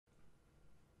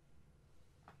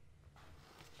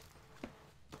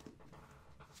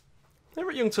Here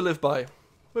at Young to Live By,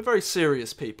 we're very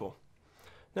serious people.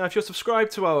 Now, if you're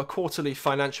subscribed to our quarterly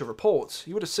financial report,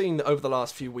 you would have seen that over the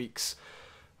last few weeks,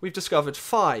 we've discovered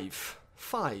five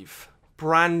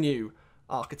brand new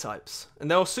archetypes,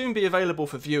 and they'll soon be available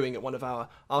for viewing at one of our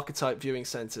archetype viewing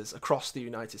centres across the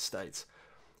United States.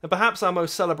 And perhaps our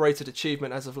most celebrated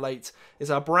achievement as of late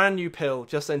is our brand new pill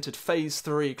just entered phase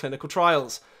 3 clinical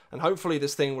trials, and hopefully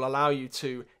this thing will allow you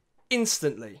to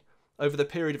instantly, over the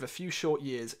period of a few short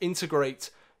years,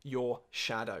 integrate your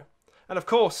shadow. And of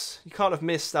course, you can't have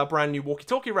missed our brand new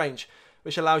walkie-talkie range,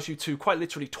 which allows you to quite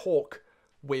literally talk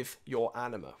with your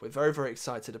anima. We're very, very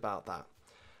excited about that.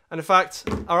 And in fact,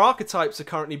 our archetypes are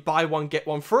currently buy one, get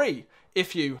one free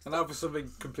if you... And now for something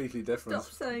completely different.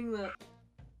 Stop saying that.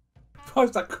 Why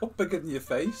is that cup bigger than your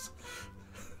face?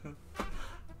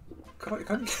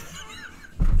 Can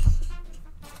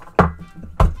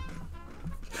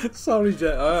Sorry,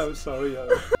 Jet. I'm sorry. Would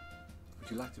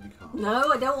you like to be calm? No,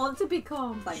 I don't want to be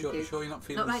calm, thank you. Sure you're not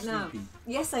feeling Not right sleepy? now.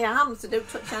 Yes, I am, so don't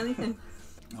touch anything.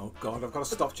 Oh, God, I've got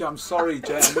to stop you. I'm sorry,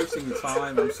 Jet. I'm wasting your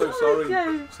time. I'm so sorry.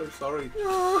 I'm so sorry.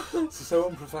 This is so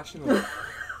unprofessional.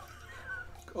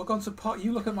 Oh, God's a pot.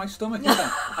 You look at my stomach again.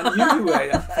 I knew you were.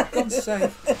 For God's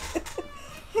sake.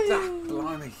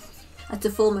 Blimey. It's a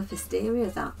form of hysteria,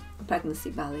 that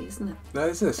pregnancy belly, isn't it? No,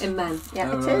 is this? In men. Yeah,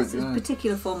 Oh, it right, is. It's a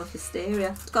particular form of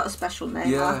hysteria. It's got a special name.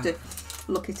 Yeah. I'll have to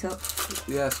look it up.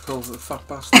 Yeah, it's called the fat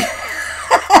bastard.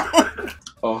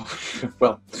 Oh,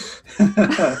 well.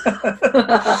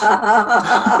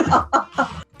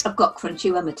 I've got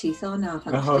crunchy where my teeth are now.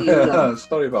 Thanks Oh, to you, yeah, though.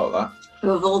 sorry about that.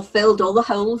 We've all filled all the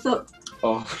holes up.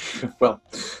 Oh, well.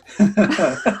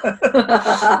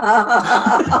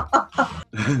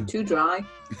 Too dry.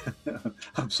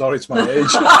 I'm sorry, it's my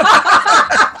age.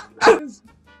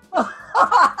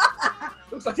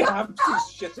 Looks like a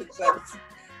hamster's shit itself.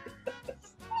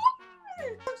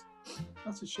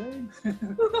 That's a shame.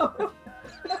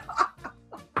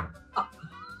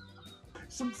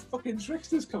 Some fucking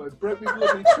trickster's come and broke me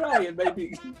bloody tray and made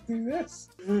me do this.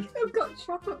 I've got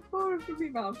chocolate fork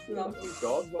in my mouth now. Oh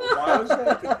God, what wild is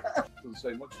it? Doesn't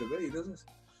say much to me, does it?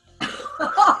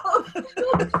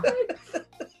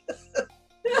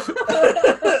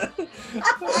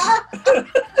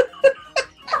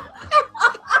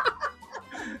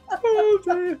 Oh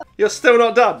dear. You're still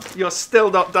not done. You're still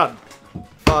not done.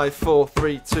 5, 4,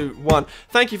 3, 2, 1.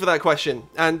 Thank you for that question.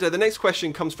 And the next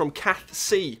question comes from Kath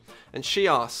C. And she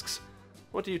asks,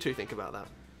 what do you two think about that?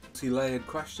 Multi-layered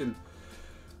question.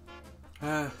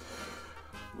 Will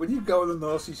you go on the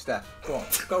Nazi step? Go on,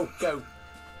 go.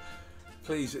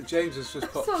 Please, James has just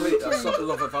put. Sorry, Please, James.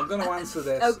 love, if I'm going to answer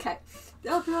this. Okay,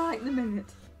 I'll be right in a minute.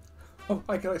 Oh,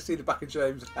 why can I see the back of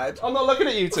James' head? I'm not looking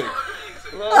at you two.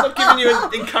 I'm not giving you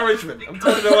encouragement. I'm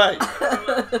turning away.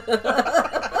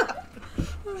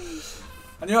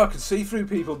 I knew I could see through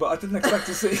people, but I didn't expect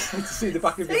to see the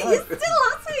back of your You're head. still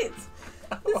at it.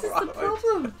 This is the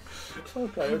problem.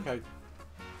 Okay.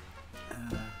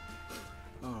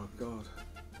 Oh God.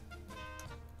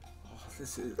 Oh,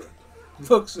 this is.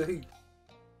 Look, see.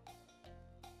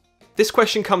 This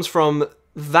question comes from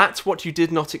That's What You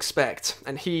Did Not Expect,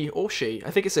 and he or she,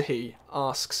 I think it's a he,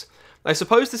 asks, I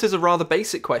suppose this is a rather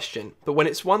basic question, but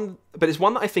it's one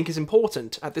that I think is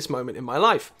important at this moment in my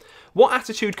life. What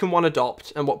attitude can one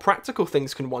adopt, and what practical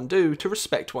things can one do to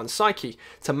respect one's psyche,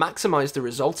 to maximise the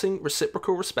resulting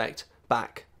reciprocal respect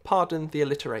back? Pardon the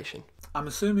alliteration. I'm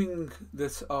assuming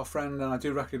that our friend, and I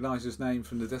do recognise his name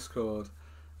from the Discord,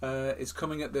 is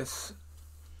coming at this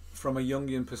from a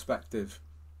Jungian perspective.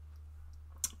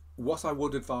 What I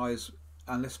would advise,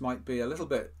 and this might be a little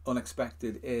bit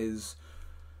unexpected, is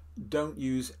don't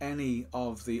use any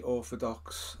of the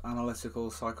orthodox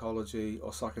analytical psychology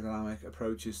or psychodynamic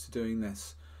approaches to doing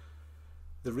this.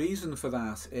 The reason for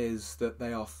that is that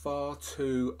they are far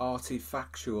too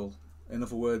artifactual. In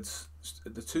other words,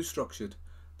 they're too structured.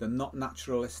 They're not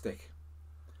naturalistic.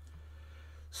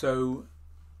 So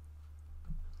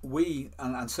we,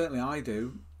 and certainly I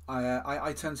do,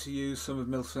 I tend to use some of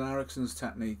Milton Erickson's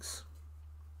techniques,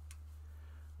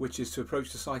 which is to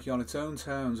approach the psyche on its own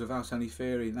terms without any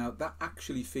theory. Now, that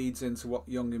actually feeds into what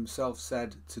Jung himself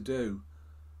said to do.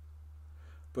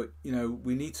 But, you know,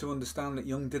 we need to understand that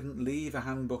Jung didn't leave a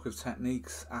handbook of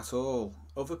techniques at all.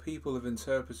 Other people have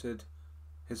interpreted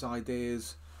his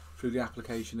ideas through the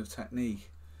application of technique.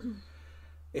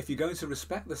 If you're going to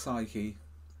respect the psyche,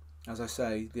 as I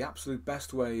say, the absolute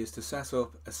best way is to set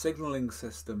up a signalling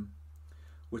system,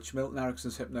 which Milton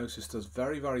Erickson's hypnosis does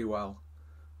very, very well.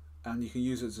 And you can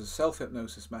use it as a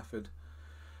self-hypnosis method,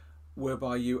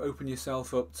 whereby you open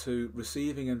yourself up to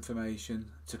receiving information,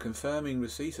 to confirming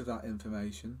receipt of that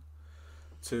information,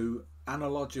 to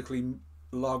analogically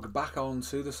log back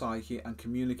onto the psyche and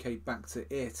communicate back to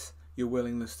it your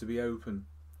willingness to be open.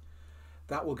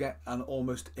 That will get an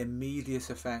almost immediate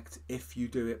effect if you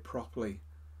do it properly.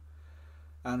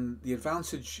 And the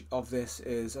advantage of this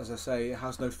is, as I say, it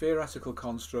has no theoretical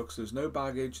constructs, there's no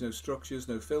baggage, no structures,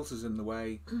 no filters in the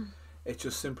way. It's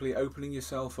just simply opening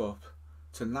yourself up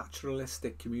to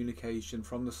naturalistic communication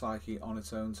from the psyche on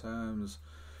its own terms.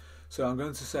 So I'm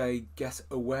going to say, get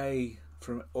away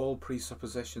from all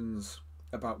presuppositions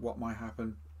about what might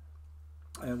happen.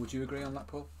 Would you agree on that,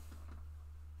 Paul?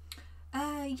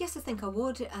 Yes, I think I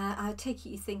would. I take it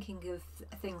you're thinking of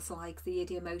things like the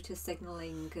ideomotor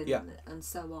signalling and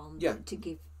so on, to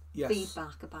give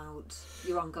feedback about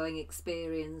your ongoing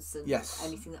experience and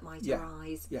anything that might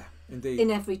arise. Yeah, indeed.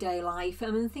 In everyday life.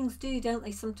 I mean, things do, don't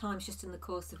they? Sometimes just in the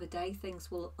course of a day,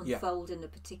 things will unfold in a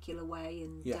particular way.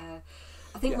 And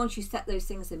I think once you set those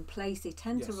things in place, they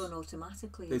tend to run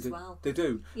automatically well. They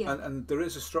do. Yeah. And there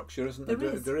is a structure, isn't there?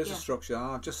 There is a structure.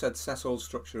 I've just said set all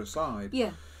structure aside.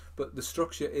 Yeah. But the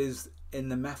structure is in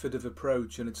the method of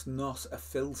approach, and it's not a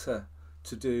filter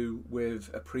to do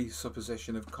with a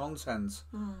presupposition of content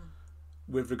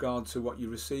with regard to what you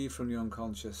receive from the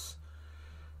unconscious.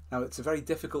 Now, it's a very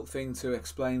difficult thing to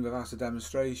explain without a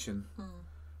demonstration,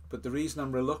 but the reason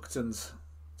I'm reluctant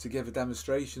to give a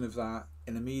demonstration of that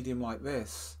in a medium like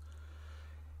this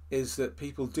is that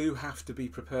people do have to be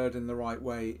prepared in the right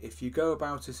way. If you go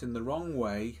about it in the wrong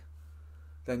way,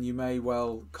 then you may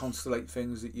well constellate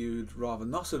things that you'd rather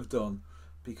not have done,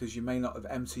 because you may not have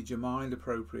emptied your mind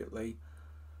appropriately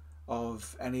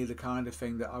of any of the kind of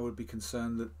thing that I would be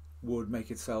concerned that would make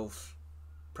itself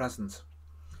present.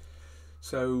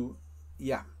 So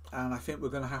and I think we're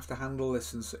going to have to handle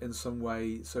this in some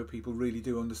way so people really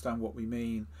do understand what we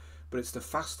mean. But it's the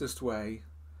fastest way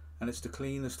and it's the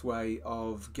cleanest way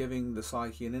of giving the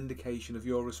psyche an indication of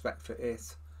your respect for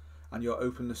it and your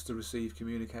openness to receive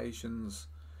communications.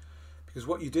 Because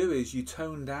what you do is you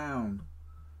tone down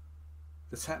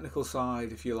the technical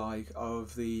side, if you like,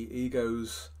 of the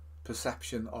ego's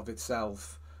perception of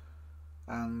itself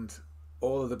and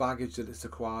all of the baggage that it's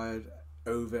acquired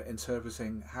over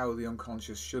interpreting how the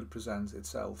unconscious should present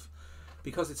itself.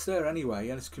 Because it's there anyway,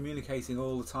 and it's communicating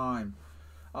all the time,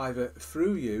 either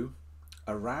through you,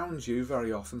 around you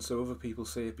very often, so other people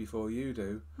see it before you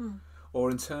do,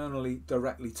 or internally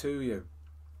directly to you.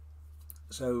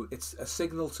 So it's a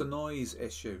signal to noise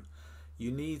issue.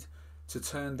 You need to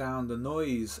turn down the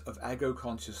noise of ego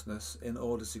consciousness in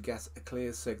order to get a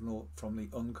clear signal from the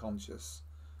unconscious.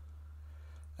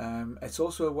 It's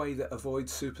also a way that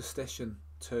avoids superstition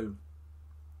too.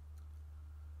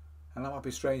 And that might be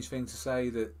a strange thing to say,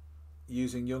 that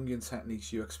using Jungian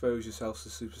techniques you expose yourself to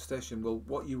superstition. Well,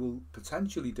 what you will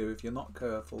potentially do if you're not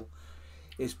careful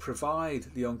is provide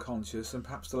the unconscious and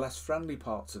perhaps the less friendly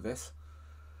parts of it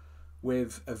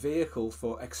with a vehicle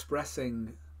for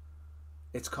expressing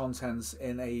its contents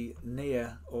in a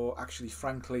near or actually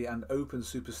frankly and open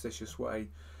superstitious way.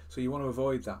 So you want to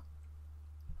avoid that.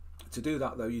 To do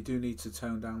that though, you do need to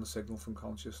tone down the signal from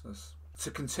consciousness.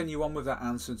 To continue on with that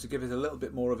answer and to give it a little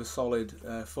bit more of a solid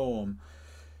form,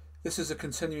 this is a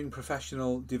continuing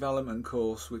professional development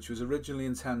course which was originally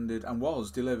intended and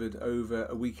was delivered over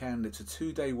a weekend. It's a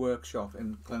 2-day workshop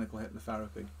in clinical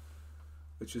hypnotherapy,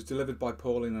 which was delivered by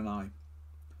Pauline and I.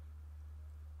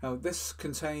 Now, this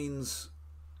contains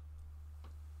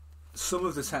some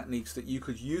of the techniques that you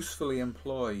could usefully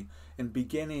employ in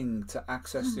beginning to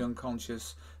access the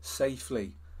unconscious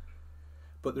safely.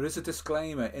 But there is a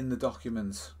disclaimer in the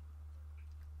document,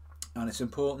 and it's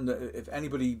important that if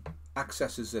anybody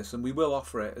accesses this, and we will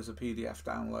offer it as a PDF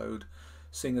download,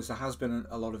 seeing as there has been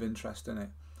a lot of interest in it,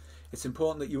 it's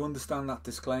important that you understand that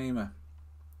disclaimer.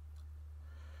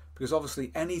 Because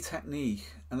obviously any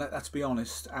technique, and let's be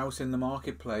honest, out in the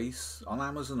marketplace, on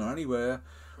Amazon or anywhere,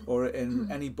 or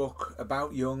in any book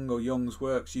about Jung or Jung's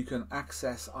works, you can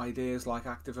access ideas like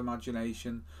active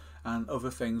imagination and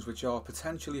other things which are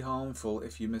potentially harmful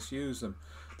if you misuse them.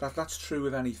 That's true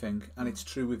with anything, and it's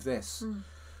true with this.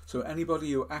 So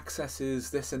anybody who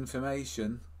accesses this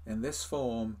information in this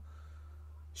form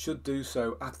should do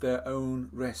so at their own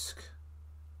risk.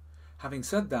 Having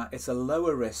said that, it's a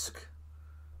lower risk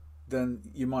than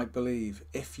you might believe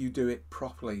if you do it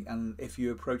properly and if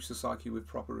you approach the psyche with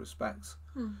proper respect.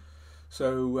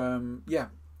 So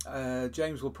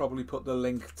James will probably put the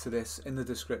link to this in the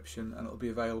description, and it'll be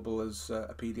available as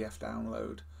a PDF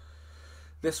download.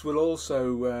 This will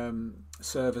also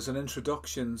serve as an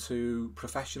introduction to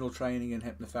professional training in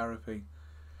hypnotherapy,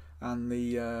 And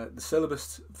the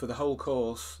syllabus for the whole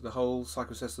course, the whole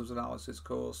psychosystems analysis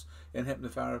course in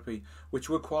hypnotherapy, which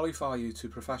would qualify you to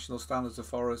professional standards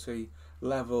authority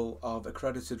level of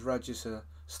accredited register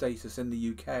status in the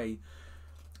UK,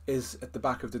 is at the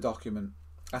back of the document.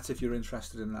 That's if you're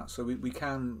interested in that. So we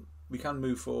can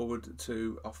move forward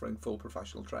to offering full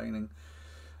professional training.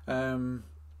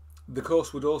 The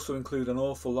course would also include an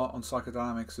awful lot on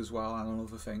psychodynamics as well, and on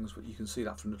other things, but you can see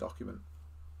that from the document.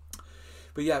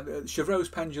 But yeah, Chevreul's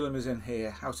pendulum is in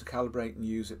here, how to calibrate and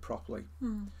use it properly.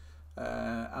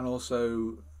 And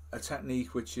also a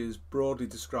technique which is broadly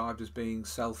described as being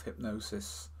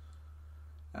self-hypnosis.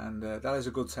 And that is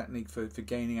a good technique for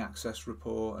gaining access,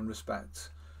 rapport and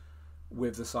respect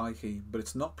with the psyche. But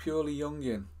it's not purely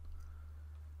Jungian.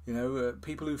 You know,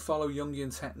 people who follow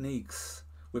Jungian techniques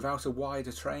without a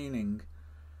wider training,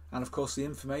 and of course the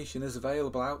information is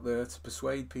available out there to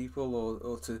persuade people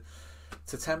or to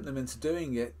tempt them into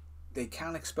doing it, they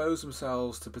can expose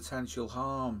themselves to potential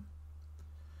harm.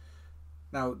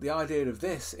 Now, the idea of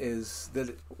this is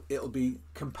that it'll be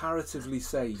comparatively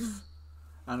safe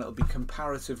and it'll be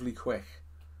comparatively quick.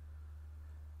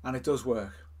 And it does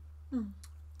work.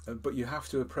 But you have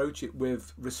to approach it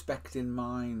with respect in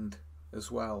mind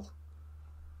as well.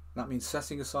 That means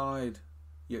setting aside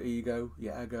your ego,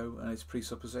 your ego and its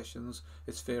presuppositions,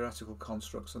 its theoretical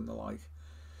constructs and the like.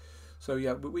 So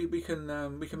yeah, we can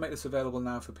make this available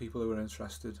now for people who are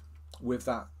interested, with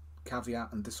that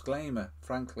caveat and disclaimer,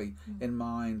 frankly, in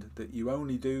mind, that you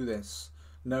only do this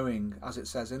knowing, as it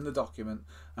says in the document,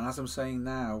 and as I'm saying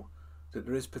now, that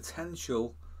there is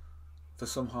potential for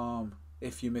some harm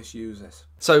if you misuse it.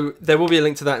 So there will be a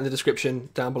link to that in the description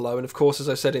down below, and of course, as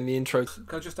I said in the intro... Can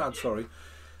I just add, sorry,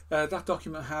 that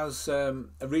document has a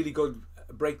really good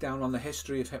breakdown on the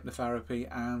history of hypnotherapy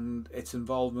and its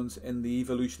involvement in the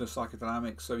evolution of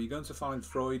psychodynamics. So you're going to find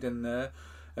Freud in there,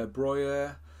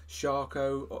 Breuer,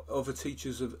 Charcot, other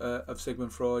teachers of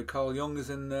Sigmund Freud, Carl Jung is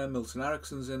in there, Milton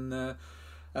Erickson's in there,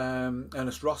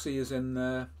 Ernest Rossi is in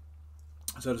there.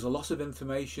 So there's a lot of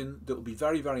information that will be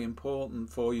very, very important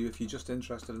for you if you're just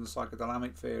interested in the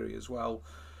psychodynamic theory as well,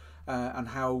 and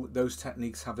how those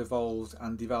techniques have evolved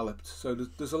and developed. So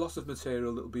there's a lot of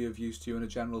material that will be of use to you in a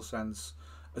general sense,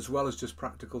 as well as just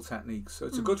practical techniques. So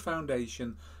it's a good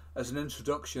foundation as an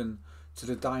introduction to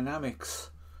the dynamics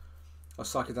of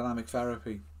psychodynamic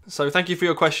therapy. So thank you for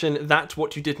your question. That's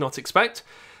what you did not expect.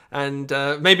 And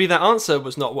maybe that answer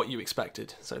was not what you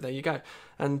expected. So there you go.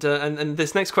 And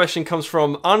this next question comes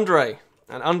from Andre.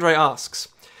 And Andre asks,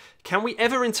 can we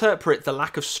ever interpret the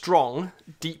lack of strong,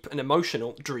 deep and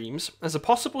emotional dreams as a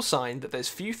possible sign that there's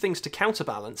few things to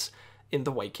counterbalance in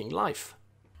the waking life?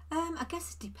 I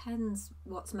guess it depends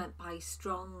what's meant by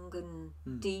strong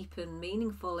and deep and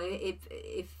meaningful.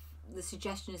 If the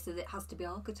suggestion is that it has to be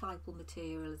archetypal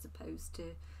material as opposed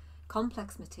to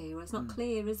complex material, it's not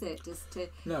clear, is it? As to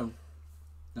no.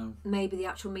 Maybe the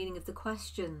actual meaning of the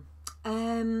question.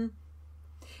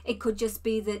 It could just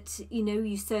be that, you know,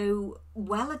 you're so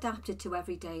well adapted to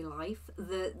everyday life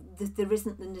that there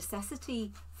isn't the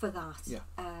necessity for that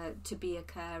to be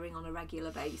occurring on a regular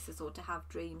basis, or to have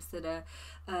dreams that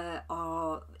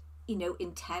are you know,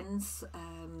 intense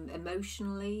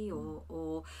emotionally,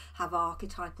 or have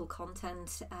archetypal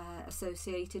content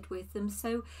associated with them.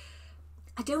 So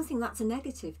I don't think that's a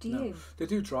negative, do you? They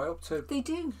do dry up too. They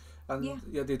do. And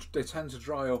they tend to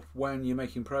dry up when you're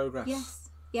making progress. Yes,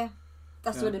 yeah.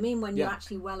 That's what I mean, when you're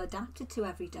actually well adapted to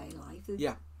everyday life.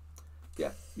 Yeah.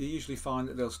 You usually find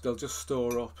that they'll just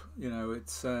store up. You know,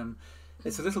 it's a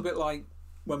little bit like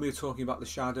when we were talking about the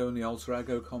shadow and the alter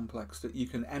ego complex, that you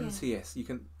can empty it. You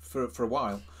can for a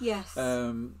while. Yes.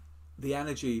 The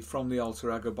energy from the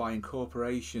alter ego by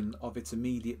incorporation of its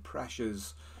immediate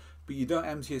pressures, but you don't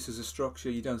empty it as a structure.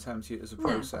 You don't empty it as a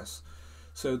process. No.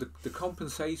 So the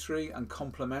compensatory and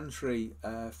complementary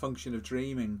function of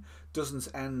dreaming doesn't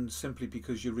end simply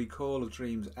because your recall of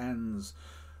dreams ends,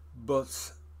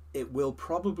 but it will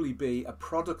probably be a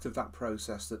product of that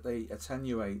process that they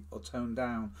attenuate or tone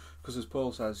down, because as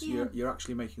Paul says, you're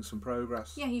actually making some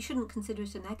progress. Yeah, you shouldn't consider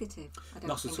it a negative. I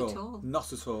don't think at all.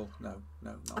 Not at all. No,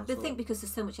 not at all. I think because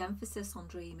there's so much emphasis on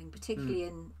dreaming, particularly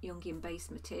in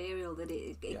Jungian-based material, that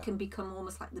it can become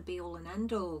almost like the be-all and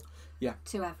end-all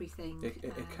to everything.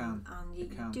 It can. And you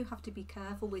do have to be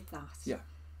careful with that. Yeah.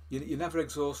 You never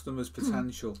exhaust them as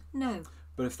potential. No.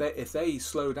 But if they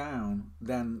slow down,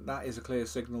 then that is a clear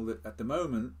signal that at the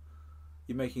moment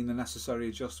you're making the necessary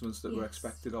adjustments that were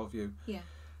expected of you. Yeah.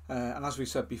 And as we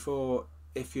said before,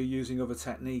 if you're using other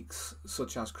techniques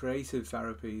such as creative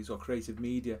therapies or creative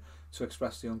media to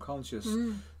express the unconscious,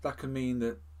 that can mean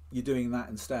that you're doing that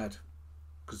instead,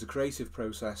 because the creative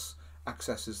process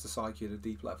accesses the psyche at a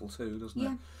deep level too, doesn't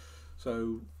it?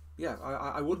 So yeah,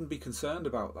 I wouldn't be concerned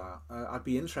about that. I'd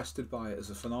be interested by it as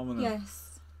a phenomenon.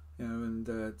 Yes. You know,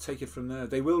 and take it from there.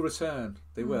 They will return.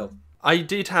 They will. I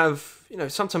did have,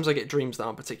 sometimes I get dreams that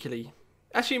aren't particularly...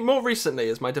 Actually, more recently,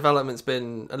 as my development's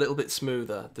been a little bit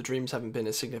smoother, the dreams haven't been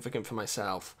as significant for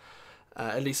myself,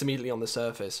 at least immediately on the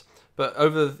surface. But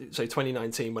over, say,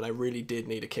 2019, when I really did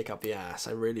need a kick up the ass,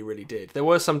 I really, really did. There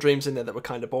were some dreams in there that were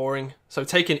kind of boring. So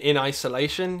taken in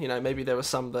isolation, maybe there were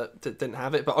some that didn't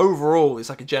have it. But overall, it's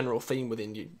like a general theme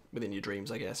within your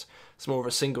dreams, I guess. It's more of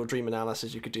a single dream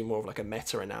analysis. You could do more of like a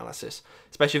meta-analysis,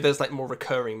 especially if there's like more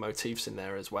recurring motifs in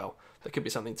there as well. That could be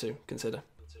something to consider.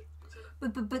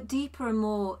 But deeper and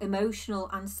more emotional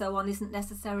and so on isn't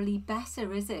necessarily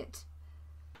better, is it?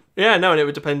 Yeah, no, and it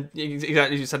would depend,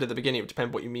 exactly as you said at the beginning, it would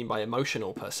depend what you mean by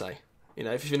emotional per se.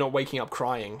 If you're not waking up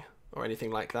crying or anything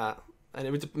like that.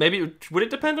 And would it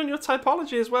depend on your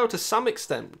typology as well to some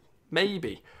extent?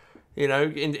 Maybe.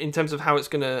 In terms of how it's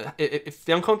going to... If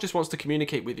the unconscious wants to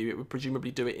communicate with you, it would presumably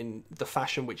do it in the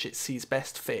fashion which it sees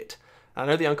best fit. I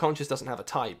know the unconscious doesn't have a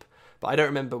type, but I don't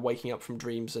remember waking up from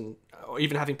dreams or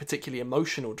even having particularly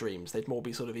emotional dreams. They'd more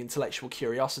be sort of intellectual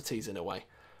curiosities in a way.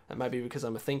 And maybe because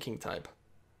I'm a thinking type.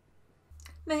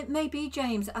 Maybe,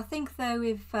 James. I think, though,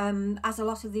 if as a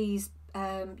lot of these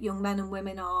young men and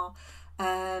women are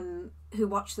who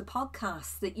watch the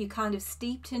podcast, that you're kind of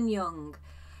steeped in Jung,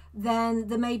 then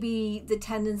there may be the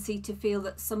tendency to feel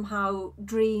that somehow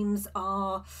dreams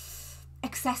are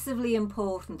excessively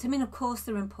important. I mean, of course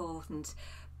they're important,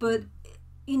 but,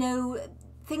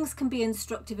 things can be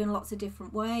instructive in lots of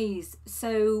different ways.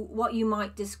 So what you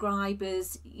might describe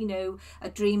as, a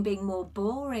dream being more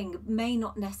boring may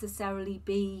not necessarily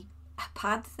be a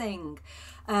bad thing.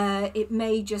 It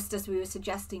may just, as we were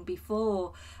suggesting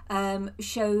before,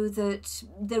 show that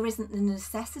there isn't the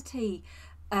necessity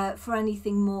for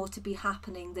anything more to be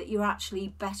happening, that you're actually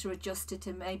better adjusted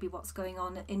to maybe what's going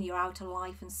on in your outer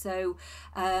life, and so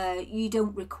you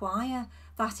don't require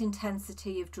that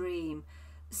intensity of dream.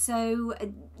 So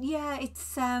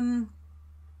it's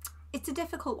a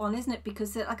difficult one, isn't it?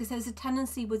 Because, like I said, there's a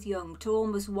tendency with Jung to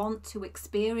almost want to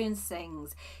experience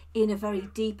things in a very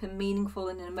deep and meaningful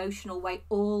and emotional way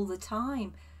all the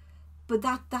time. But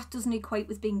that doesn't equate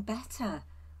with being better.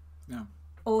 No.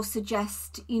 Or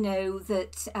suggest,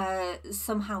 that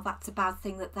somehow that's a bad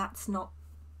thing, that's not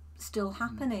still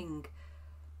happening.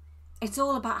 It's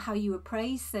all about how you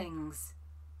appraise things.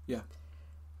 Yeah.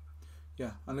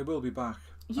 Yeah, and they will be back.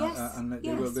 Yes, and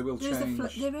they will change.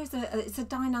 It's a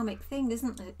dynamic thing,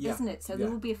 isn't it? Yeah, isn't it? So there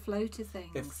will be a flow to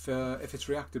things. If it's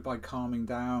reacted by calming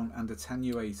down and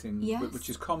attenuating, which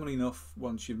is common enough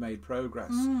once you've made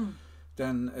progress,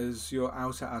 then as your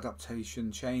outer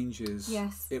adaptation changes,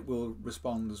 it will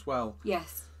respond as well.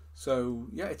 Yes. So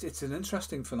it's an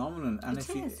interesting phenomenon,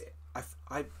 and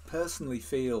I personally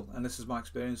feel, and this is my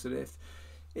experience, that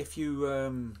if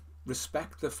you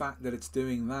respect the fact that it's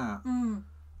doing that,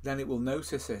 then it will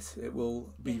notice it. It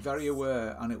will be very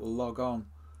aware, and it will log on.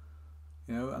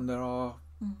 And there are,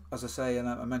 as I say, and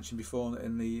I mentioned before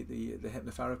in the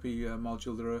hypnotherapy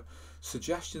module, there are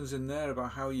suggestions in there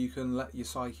about how you can let your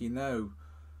psyche know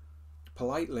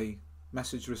politely,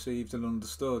 message received and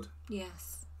understood.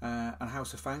 Yes. And how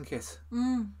to thank it.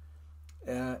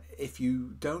 If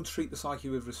you don't treat the psyche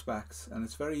with respect, and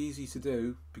it's very easy to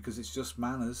do because it's just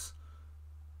manners,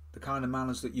 the kind of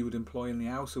manners that you would employ in the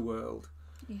outer world.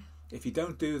 Yeah. If you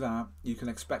don't do that, you can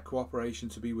expect cooperation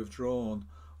to be withdrawn,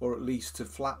 or at least to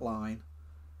flatline.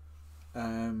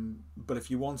 But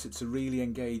if you want it to really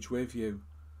engage with you,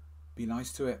 be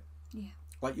nice to it,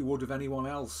 like you would with anyone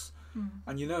else.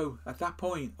 And at that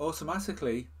point,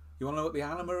 automatically, you want to know what the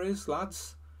anima is,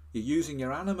 lads? You're using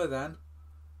your anima then.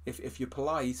 If you're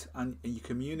polite and you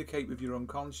communicate with your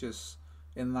unconscious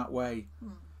in that way,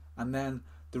 and then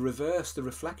the reverse, the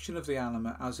reflection of the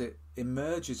anima as it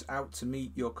emerges out to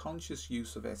meet your conscious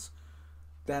use of it,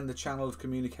 then the channel of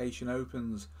communication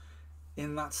opens.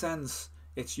 In that sense,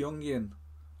 it's Jungian,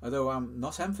 although I'm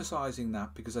not emphasising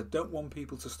that because I don't want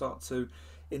people to start to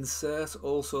insert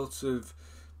all sorts of,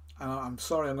 I'm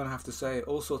sorry, I'm going to have to say it,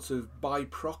 all sorts of by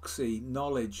proxy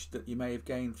knowledge that you may have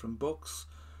gained from books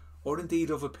or indeed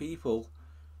other people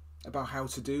about how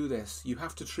to do this. You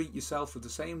have to treat yourself with the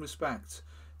same respect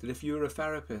that if you were a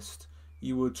therapist,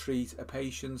 you would treat a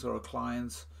patient or a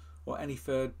client or any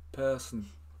third person.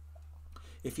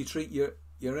 If you treat your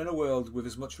inner world with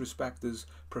as much respect as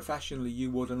professionally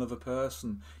you would another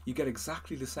person, you get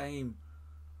exactly the same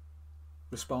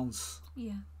response.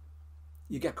 Yeah.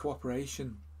 You get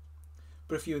cooperation.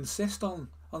 But if you insist on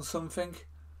something,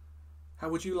 How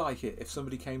would you like it if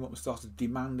somebody came up and started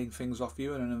demanding things off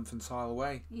you in an infantile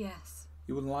way? Yes.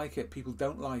 You wouldn't like it. People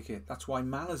don't like it. That's why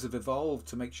manners have evolved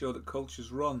to make sure that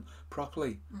cultures run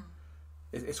properly.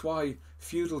 It's why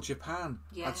feudal Japan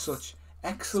had such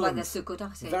excellent, that's why they're so good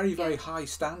at it. very, very high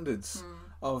standards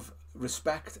of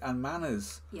respect and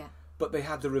manners. Yeah. But they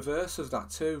had the reverse of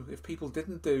that too. If people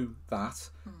didn't do that,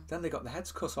 then they got their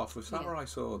heads cut off with samurai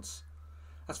swords.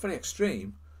 That's very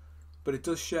extreme, but it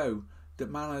does show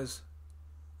that manners,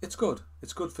 it's good.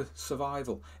 It's good for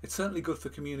survival. It's certainly good for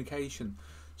communication.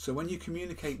 So when you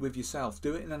communicate with yourself,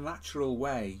 do it in a natural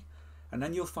way, and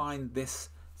then you'll find this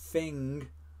thing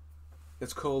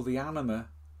that's called the anima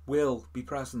will be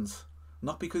present.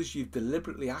 Not because you've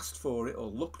deliberately asked for it or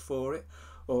looked for it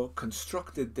or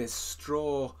constructed this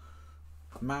straw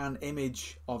man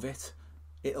image of it.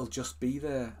 It'll just be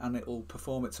there and it'll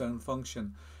perform its own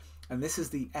function. And this is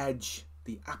the edge,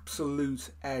 the absolute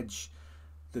edge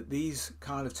that these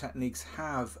kind of techniques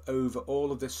have over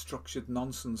all of this structured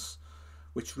nonsense,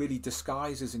 which really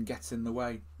disguises and gets in the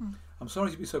way. I'm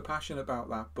sorry to be so passionate about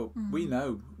that, but we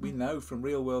know from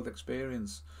real world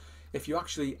experience, if you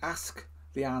actually ask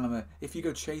the anima, if you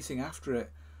go chasing after it,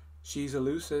 she's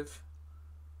elusive.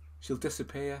 She'll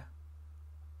disappear.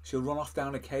 She'll run off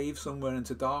down a cave somewhere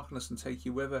into darkness and take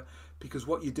you with her, because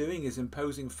what you're doing is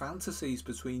imposing fantasies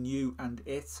between you and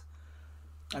it,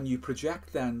 and you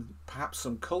project then perhaps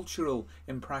some cultural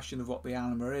impression of what the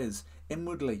anima is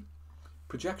inwardly.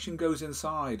 Projection goes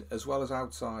inside as well as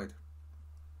outside,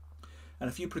 and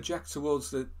if you project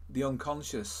towards the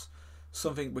unconscious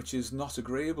something which is not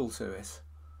agreeable to it,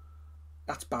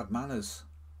 that's bad manners.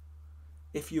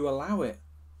 If you allow it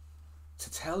to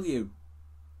tell you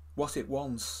what it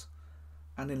wants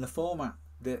and in the format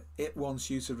that it wants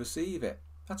you to receive it,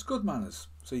 that's good manners,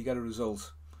 so you get a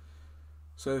result.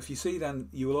 So if you see, then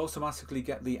you will automatically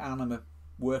get the anima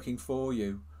working for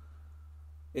you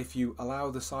if you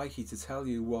allow the psyche to tell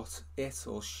you what it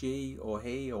or she or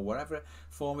he or whatever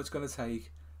form it's going to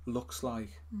take looks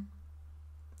like.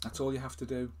 That's all you have to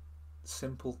do.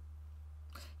 Simple.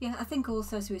 Yeah, I think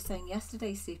also, as we were saying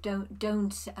yesterday, Steve,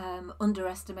 don't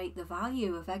underestimate the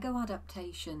value of ego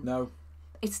adaptation. No,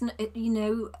 it's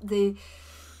the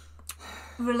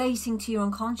relating to your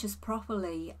unconscious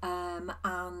properly and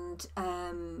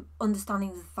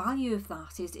understanding the value of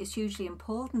that is hugely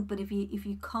important. But if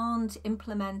you can't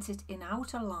implement it in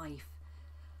outer life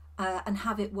and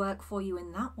have it work for you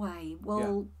in that way,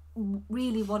 well,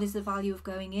 really, what is the value of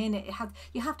going in?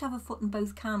 You have to have a foot in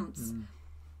both camps.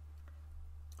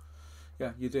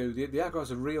 Yeah, you do. The ego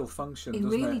has a real function. It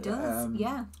really does.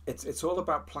 Yeah. It's all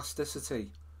about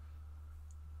plasticity.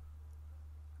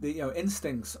 The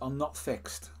instincts are not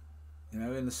fixed,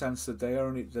 in the sense that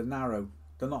they're narrow.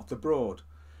 They're broad,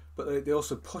 but they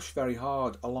also push very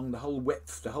hard along the whole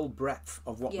width, the whole breadth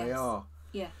of what they are.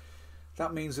 Yeah.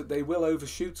 That means that they will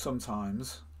overshoot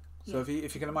sometimes. So if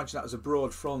you can imagine that as a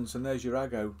broad front, and there's your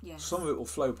ego, some of it will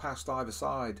flow past either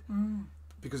side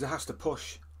because it has to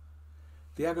push.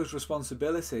 The ego's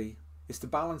responsibility is to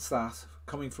balance that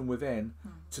coming from within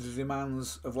to the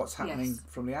demands of what's happening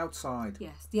from the outside.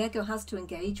 Yes, the ego has to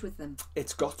engage with them.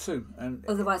 It's got to, and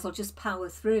otherwise they'll just power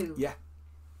through.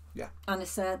 Yeah. And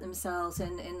assert themselves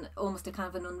in almost a kind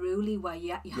of an unruly way.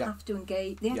 You have to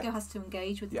engage. The ego has to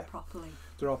engage with it properly.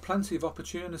 There are plenty of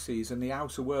opportunities in the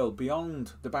outer world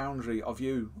beyond the boundary of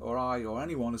you or I or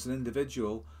anyone as an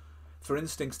individual for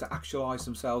instincts to actualise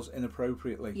themselves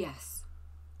inappropriately. Yes.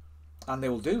 And they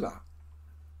will do that.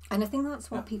 And I think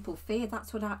that's what people fear.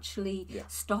 That's what actually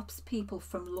stops people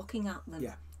from looking at them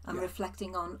and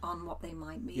reflecting on what they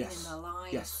might mean in their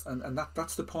lives. Yes, and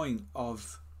that's the point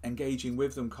of engaging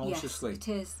with them consciously. Yes,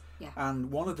 it is. Yeah.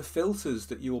 And one of the filters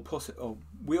that you will put, or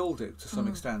we all do to some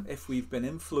extent, if we've been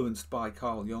influenced by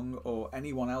Carl Jung or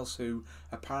anyone else who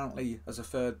apparently as a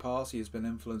third party has been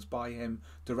influenced by him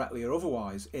directly or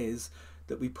otherwise, is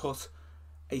that we put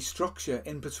a structure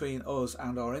in between us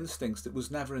and our instincts that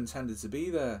was never intended to be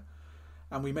there,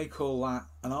 and we may call that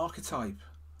an archetype.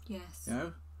 Yes.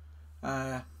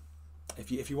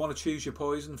 If you want to choose your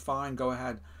poison, fine, go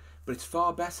ahead, but it's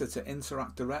far better to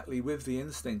interact directly with the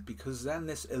instinct, because then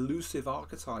this elusive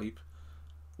archetype,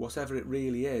 whatever it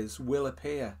really is, will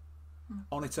appear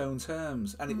on its own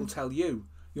terms, and it will tell you.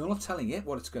 You're not telling it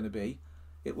what it's going to be,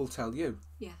 it will tell you.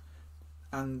 Yeah.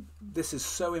 And this is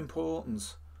so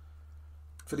important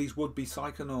for these would-be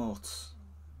psychonauts,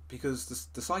 because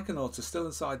the psychonauts are still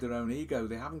inside their own ego.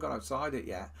 They haven't got outside it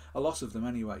yet. A lot of them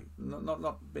anyway.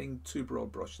 Not being too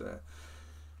broad brush there,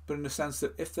 but in the sense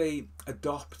that if they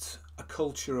adopt a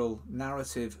cultural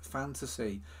narrative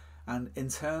fantasy and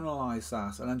internalise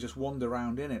that and then just wander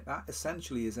around in it, that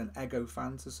essentially is an ego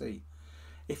fantasy.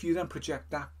 If you then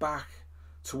project that back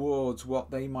towards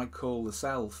what they might call the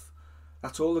self,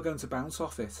 that's all they're going to bounce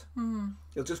off it.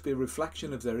 It'll just be a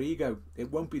reflection of their ego.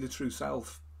 It won't be the true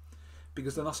self,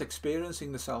 because they're not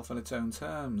experiencing the self on its own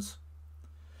terms.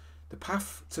 The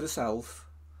path to the self,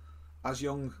 as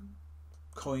Jung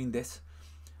coined it,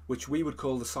 which we would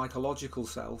call the psychological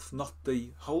self, not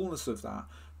the wholeness of that,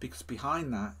 because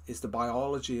behind that is the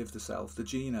biology of the self, the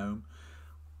genome.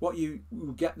 What you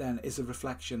will get then is a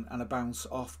reflection and a bounce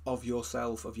off of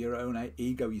yourself, of your own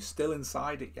ego. You're still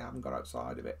inside it, you haven't got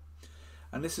outside of it.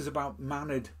 And this is about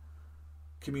mannered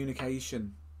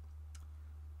communication.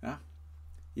 Yeah?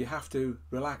 You have to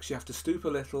relax, you have to stoop a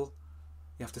little,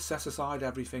 you have to set aside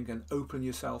everything and open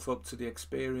yourself up to the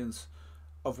experience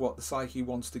of what the psyche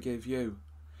wants to give you.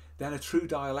 Then a true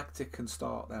dialectic can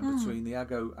start then between the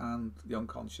ego and the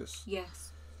unconscious.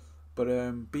 Yes. But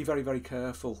be very, very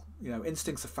careful. You know,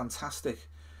 instincts are fantastic,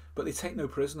 but they take no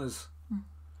prisoners.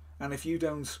 And if you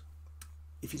don't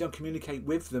communicate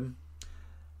with them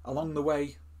along the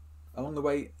way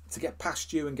to get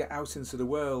past you and get out into the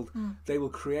world, they will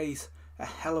create a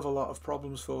hell of a lot of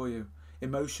problems for you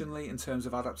emotionally, in terms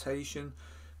of adaptation,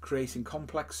 creating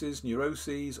complexes,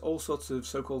 neuroses, all sorts of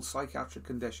so-called psychiatric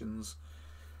conditions.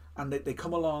 And they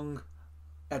come along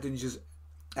Edinger's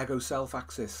ego self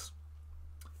axis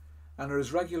and are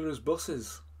as regular as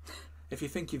buses. If you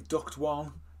think you've ducked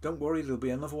one, don't worry, there'll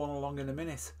be another one along in a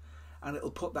minute, and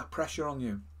it'll put that pressure on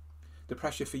you, the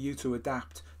pressure for you to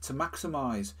adapt, to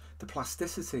maximise the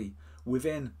plasticity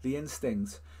within the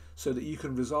instinct, so that you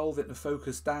can resolve it and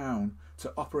focus down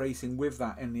to operating with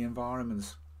that in the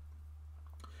environment.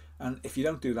 And if you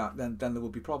don't do that, then there will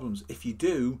be problems. If you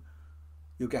do,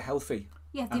 you'll get healthy.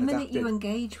 Yeah, the minute you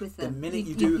engage with them, the minute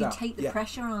you do that, you take the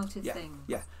pressure out of things.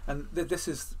 Yeah, and this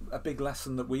is a big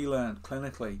lesson that we learned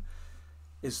clinically,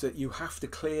 is that you have to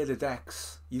clear the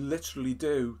decks, you literally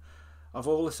do, of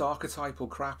all this archetypal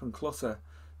crap and clutter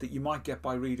that you might get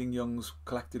by reading Jung's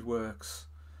collected works.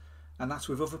 And that's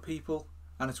with other people,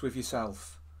 and it's with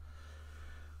yourself.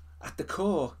 At the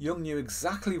core, Jung knew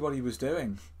exactly what he was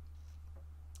doing.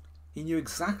 He knew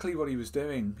exactly what he was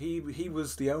doing. He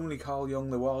was the only Carl Jung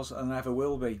there was and ever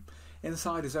will be.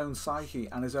 Inside his own psyche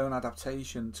and his own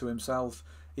adaptation to himself,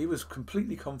 he was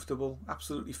completely comfortable,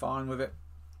 absolutely fine with it.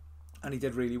 And he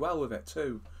did really well with it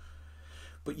too.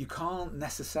 But you can't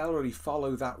necessarily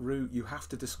follow that route. You have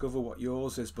to discover what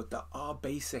yours is. But there are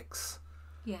basics.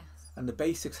 Yes. And the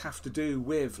basics have to do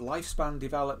with lifespan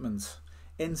development,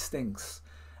 instincts.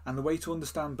 And the way to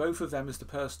understand both of them is the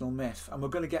personal myth. And we're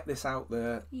going to get this out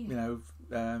there, you know,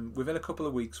 within a couple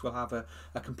of weeks we'll have a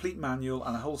complete manual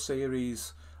and a whole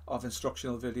series of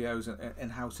instructional videos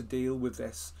in how to deal with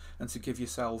this and to give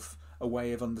yourself a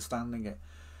way of understanding it.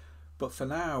 But for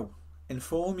now,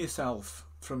 inform yourself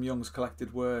from Jung's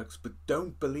collected works, but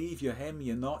don't believe you're him,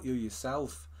 you're not, you're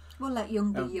yourself. Well, let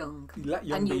Jung be Jung. Let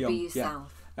Jung and be you Jung. Be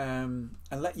yourself. Yeah. And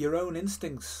let your own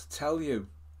instincts tell you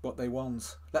what they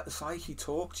want. Let the psyche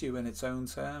talk to you in its own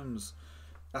terms.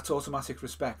 That's automatic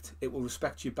respect. It will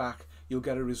respect you back. You'll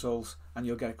get a result, and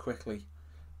you'll get it quickly.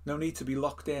 No need to be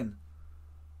locked in.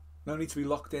 No need to be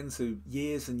locked into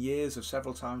years and years of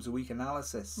several times a week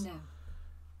analysis. No.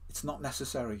 It's not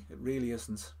necessary. It really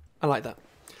isn't. I like that.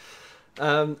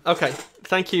 Okay,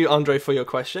 thank you, Andre, for your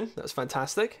question. That's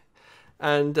fantastic.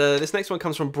 And this next one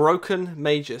comes from Broken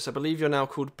Magus. I believe you're now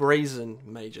called Brazen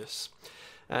Magus.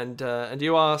 And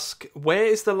you ask, where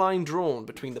is the line drawn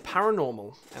between the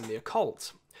paranormal and the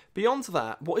occult? Beyond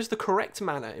that, what is the correct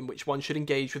manner in which one should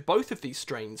engage with both of these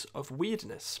strains of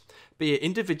weirdness, be it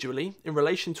individually, in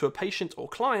relation to a patient or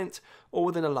client, or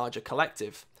within a larger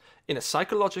collective, in a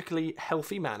psychologically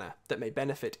healthy manner that may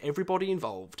benefit everybody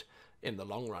involved in the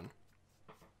long run?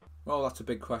 Well, that's a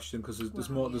big question, because there's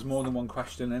more than one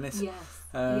question in it. Yes,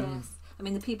 yes. I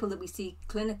mean, the people that we see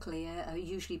clinically are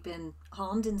usually been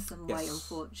harmed in some way,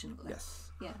 unfortunately.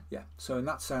 Yes. Yeah. Yeah. So in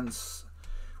that sense,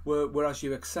 whereas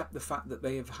you accept the fact that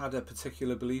they have had a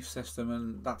particular belief system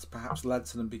and that's perhaps led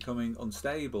to them becoming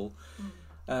unstable,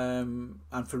 and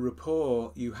for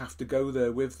rapport, you have to go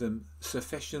there with them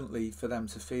sufficiently for them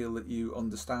to feel that you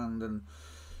understand and,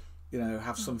 you know,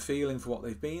 have some feeling for what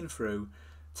they've been through,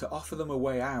 to offer them a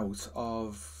way out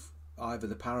of either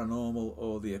the paranormal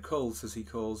or the occult, as he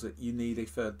calls it. You need a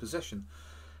third position.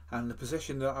 And the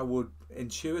position that I would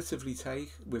intuitively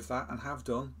take with that, and have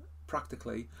done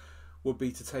practically, would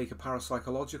be to take a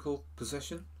parapsychological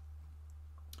position,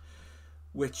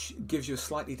 which gives you a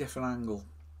slightly different angle.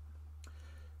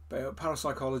 But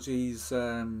parapsychology is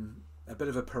a bit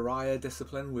of a pariah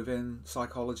discipline within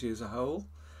psychology as a whole,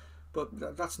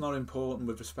 but that's not important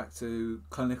with respect to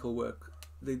clinical work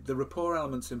the rapport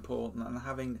element's important, and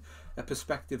having a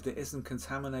perspective that isn't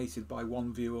contaminated by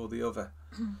one view or the other.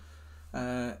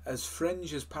 As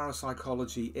fringe as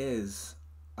parapsychology is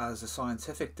as a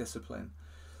scientific discipline,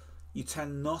 you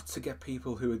tend not to get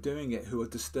people who are doing it who are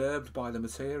disturbed by the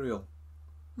material.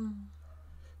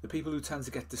 The people who tend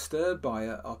to get disturbed by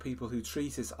it are people who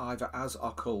treat it either as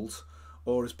occult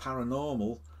or as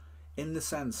paranormal, in the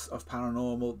sense of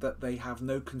paranormal that they have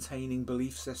no containing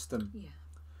belief system,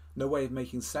 no way of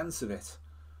making sense of it.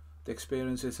 They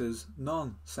experience it as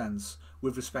nonsense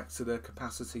with respect to their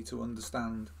capacity to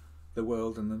understand the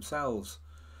world and themselves.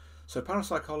 So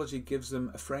parapsychology gives them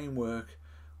a framework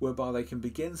whereby they can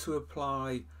begin to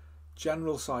apply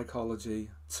general psychology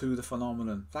to the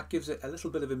phenomenon. That gives it a little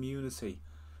bit of immunity,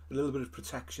 a little bit of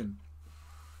protection.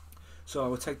 So I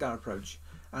would take that approach.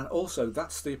 And also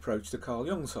that's the approach that Carl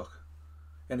Jung took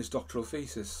in his doctoral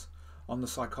thesis on the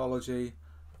psychology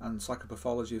and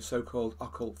psychopathology of so-called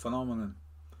occult phenomenon.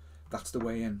 That's the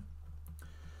way in.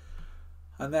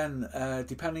 And then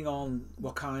depending on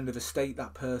what kind of a state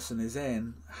that person is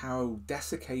in, how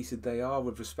desiccated they are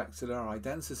with respect to their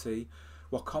identity,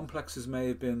 what complexes may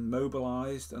have been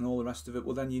mobilised and all the rest of it,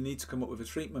 well then you need to come up with a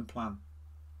treatment plan,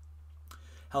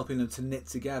 helping them to knit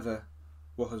together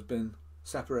what has been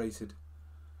separated.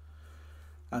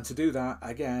 And to do that,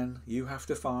 again, you have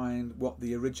to find what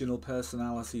the original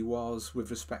personality was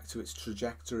with respect to its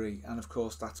trajectory, and of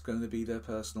course that's going to be their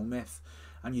personal myth.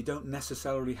 And you don't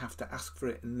necessarily have to ask for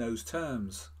it in those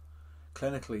terms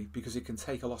clinically, because it can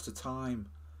take a lot of time.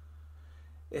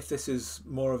 If this is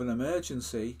more of an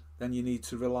emergency, then you need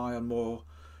to rely on more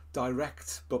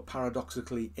direct but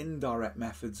paradoxically indirect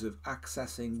methods of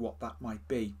accessing what that might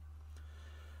be.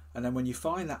 And then when you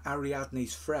find that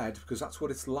Ariadne's thread, because that's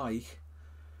what it's like,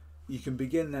 you can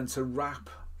begin then to wrap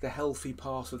the healthy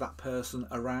part of that person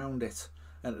around it,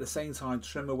 and at the same time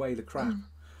trim away the crap.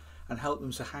 And help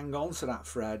them to hang on to that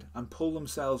thread and pull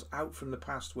themselves out from the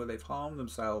past where they've harmed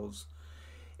themselves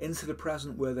into the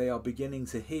present where they are beginning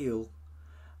to heal,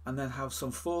 and then have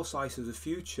some foresight of the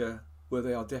future where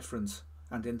they are different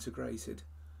and integrated.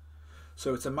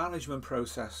 So it's a management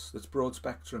process that's broad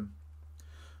spectrum,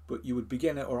 but you would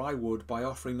begin it, or I would, by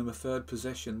offering them a third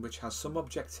position which has some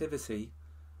objectivity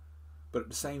but at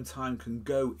the same time can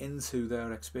go into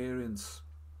their experience.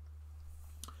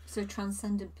 So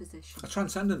transcendent position. A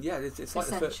transcendent, yeah. It's like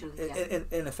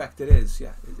in effect, it is.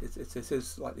 Yeah, it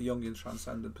is like the Jungian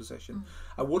transcendent position.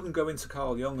 I wouldn't go into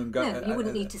Carl Jung and go. No, you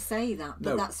wouldn't need to say that,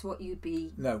 but that's what you'd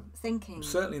be thinking. I'm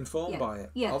certainly informed by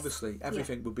it. Yes. Obviously,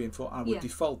 everything would be informed. I would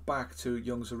default back to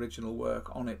Jung's original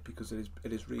work on it because it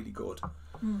is really good.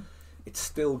 It's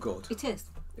still good. It is.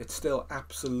 It's still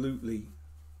absolutely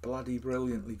bloody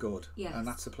brilliantly good. Yes. And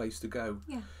that's the place to go.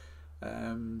 Yeah.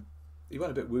 He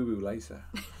went a bit woo-woo later.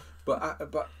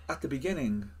 But at the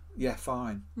beginning,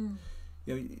 fine.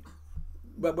 You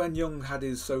know, when Jung had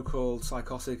his so-called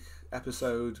psychotic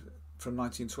episode from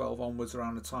 1912 onwards,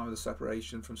 around the time of the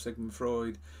separation from Sigmund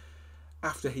Freud,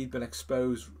 after he'd been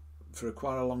exposed for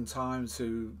quite a long time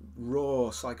to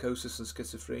raw psychosis and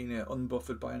schizophrenia,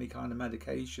 unbuffered by any kind of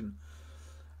medication,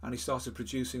 and he started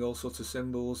producing all sorts of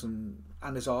symbols and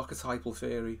his archetypal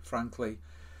theory, frankly,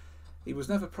 he was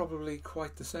never probably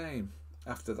quite the same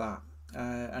after that.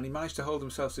 And he managed to hold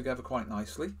himself together quite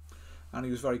nicely, and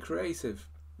he was very creative.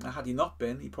 Now, had he not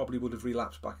been, he probably would have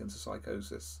relapsed back into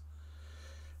psychosis.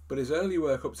 But his early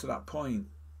work up to that point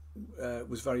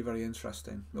was very, very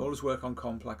interesting. All his work on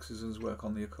complexes and his work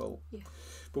on the occult. Yeah.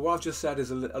 But what I've just said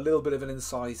is a little bit of an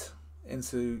insight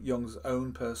into Jung's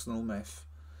own personal myth,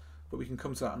 but we can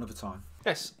come to that another time.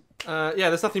 Yes.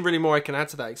 There's nothing really more I can add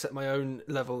to that except my own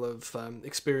level of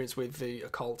experience with the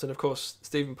occult. And of course,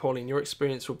 Stephen, Pauline, your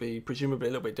experience will be presumably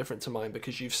a little bit different to mine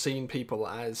because you've seen people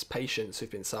as patients who've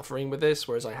been suffering with this,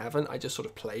 whereas I haven't. I just sort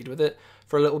of played with it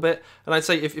for a little bit. And I'd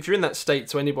say if you're in that state,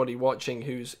 to anybody watching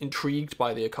who's intrigued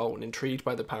by the occult and intrigued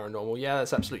by the paranormal,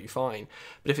 that's absolutely fine.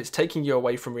 But if it's taking you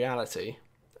away from reality,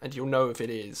 and you'll know if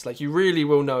it is, like you really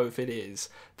will know if it is,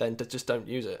 then just don't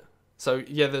use it. So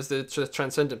there's the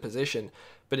transcendent position.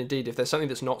 But indeed, if there's something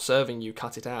that's not serving you,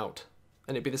 cut it out.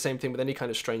 And it'd be the same thing with any kind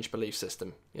of strange belief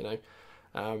system, you know.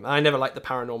 I never liked the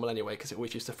paranormal anyway because it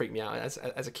always used to freak me out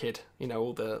as a kid. You know,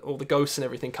 all the ghosts and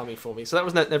everything coming for me. So that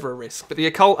was never a risk. But the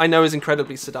occult I know is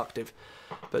incredibly seductive.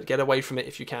 But get away from it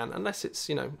if you can, unless it's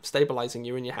stabilizing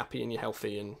you and you're happy and you're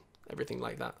healthy and everything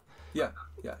like that. Yeah.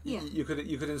 You could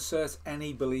insert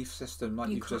any belief system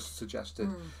like you've just suggested.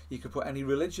 You could put any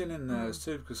religion in there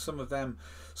too, because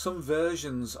some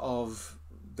versions of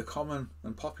the common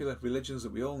and popular religions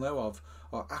that we all know of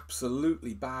are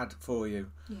absolutely bad for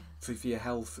you, for your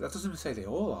health. That doesn't say they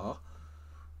all are,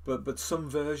 but some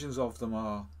versions of them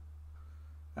are,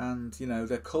 and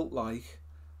they're cult-like,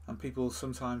 and people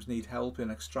sometimes need help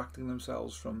in extracting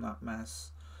themselves from that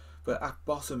mess. But at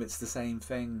bottom, it's the same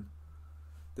thing.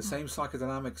 The same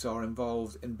psychodynamics are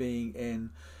involved in being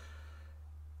in,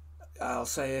 I'll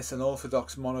say it's an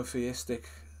orthodox monotheistic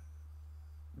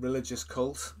religious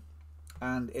cult,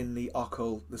 and in the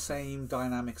occult, the same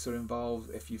dynamics are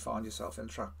involved if you find yourself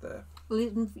entrapped there. Well,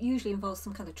 it usually involves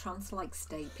some kind of trance-like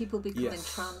state. People become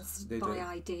entranced by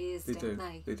ideas, don't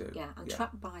they? They do. Yeah, and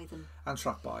trapped by them. And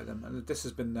trapped by them. And this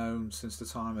has been known since the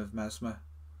time of Mesmer,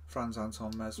 Franz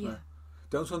Anton Mesmer. Yeah.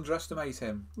 Don't underestimate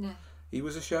him. No. He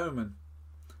was a showman,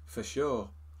 for sure.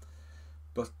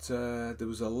 But there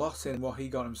was a lot in what he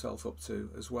got himself up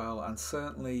to as well. And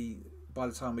certainly, by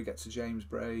the time we get to James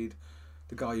Braid,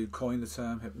 the guy who coined the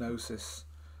term hypnosis,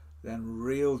 then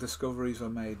real discoveries were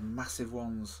made, massive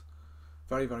ones.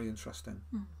 Very, very interesting.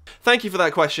 Thank you for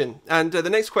that question. And the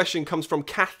next question comes from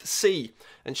Kath C.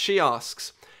 And she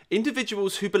asks,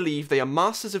 individuals who believe they are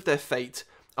masters of their fate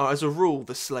are as a rule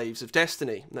the slaves of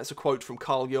destiny. And that's a quote from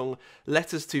Carl Jung,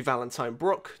 Letters to Valentine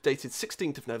Brooke, dated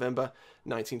 16th of November,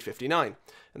 1959.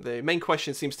 And the main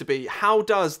question seems to be, how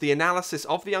does the analysis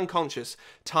of the unconscious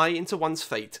tie into one's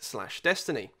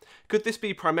fate/destiny? Could this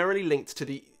be primarily linked to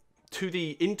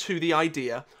the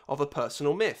idea of a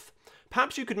personal myth?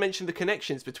 Perhaps you could mention the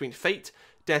connections between fate,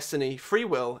 destiny, free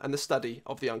will, and the study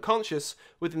of the unconscious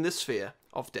within the sphere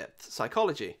of depth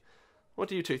psychology. What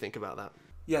do you two think about that?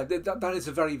 Yeah, that is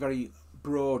a very, very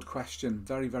broad question.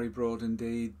 Very, very broad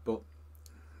indeed. But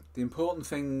the important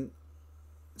thing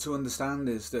to understand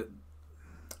is that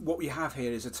what we have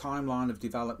here is a timeline of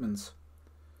development.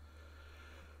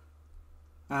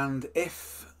 And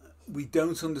if we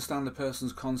don't understand a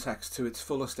person's context to its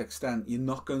fullest extent, you're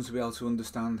not going to be able to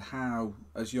understand how,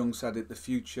 as Jung said it, the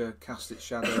future casts its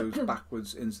shadows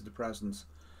backwards into the present.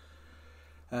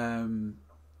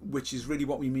 Which is really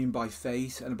what we mean by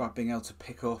fate, and about being able to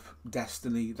pick up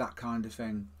destiny, that kind of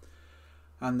thing.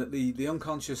 And that the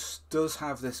unconscious does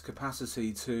have this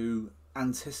capacity to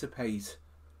anticipate,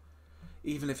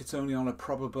 even if it's only on a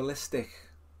probabilistic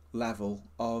level,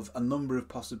 of a number of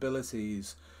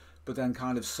possibilities, but then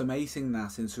kind of summating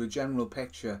that into a general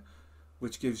picture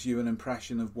which gives you an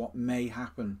impression of what may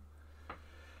happen.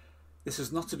 This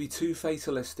is not to be too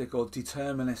fatalistic or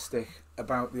deterministic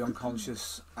about the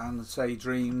unconscious and, say,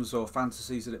 dreams or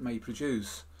fantasies that it may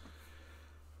produce,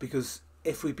 because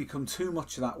if we become too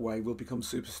much that way, we'll become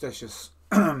superstitious,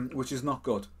 which is not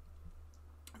good,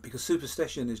 because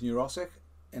superstition is neurotic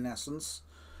in essence,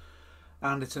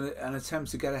 and it's an attempt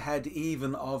to get ahead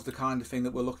even of the kind of thing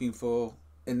that we're looking for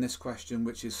in this question,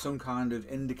 which is some kind of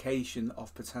indication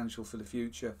of potential for the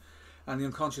future, and the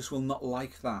unconscious will not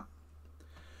like that.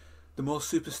 The more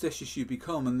superstitious you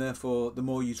become, and therefore the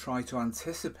more you try to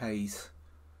anticipate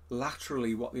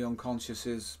laterally what the unconscious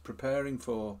is preparing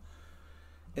for,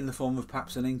 in the form of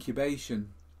perhaps an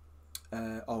incubation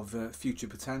of future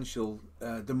potential,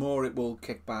 the more it will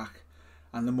kick back,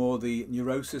 and the more the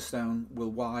neurosis zone will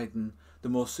widen, the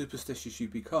more superstitious you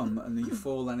become, and then you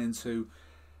fall then into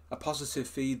a positive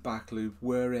feedback loop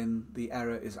wherein the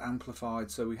error is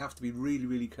amplified. So we have to be really,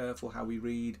 really careful how we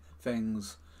read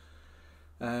things.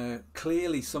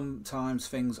 Clearly, sometimes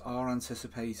things are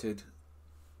anticipated,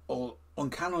 or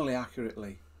uncannily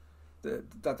accurately.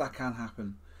 That can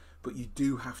happen, but you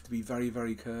do have to be very,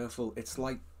 very careful. It's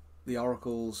like the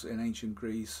oracles in ancient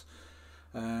Greece,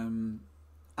 and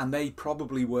they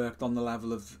probably worked on the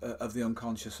level of the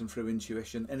unconscious and through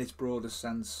intuition in its broadest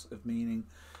sense of meaning.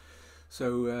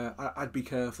 So I'd be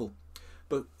careful.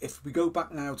 But if we go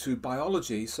back now to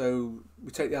biology, so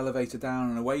we take the elevator down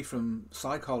and away from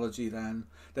psychology, then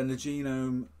the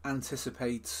genome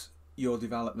anticipates your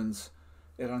development.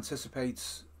 It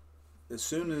anticipates as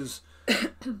soon as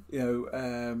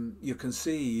you're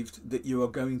conceived that you are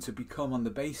going to become, on the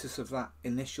basis of that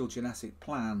initial genetic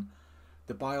plan,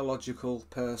 the biological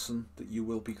person that you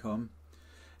will become.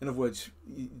 In other words,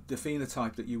 the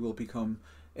phenotype that you will become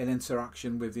in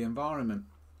interaction with the environment.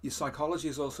 Your psychology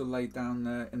is also laid down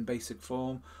there in basic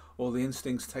form. All the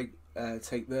instincts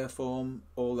take their form.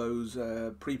 All those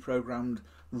pre-programmed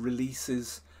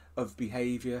releases of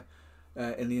behaviour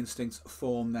in the instincts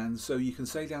form then. So you can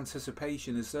say the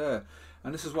anticipation is there.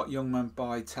 And this is what Jung meant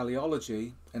by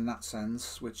teleology in that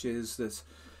sense, which is that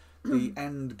the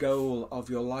end goal of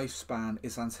your lifespan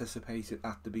is anticipated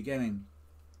at the beginning.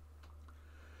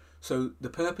 So the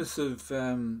purpose of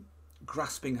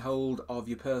grasping hold of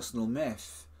your personal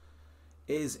myth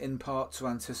is in part to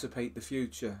anticipate the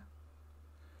future.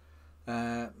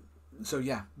 So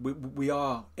yeah, we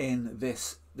are in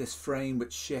this frame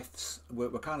which shifts. We're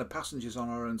kind of passengers on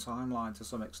our own timeline to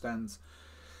some extent,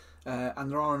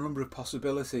 and there are a number of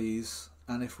possibilities.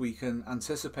 And if we can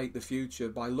anticipate the future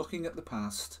by looking at the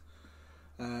past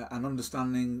and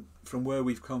understanding from where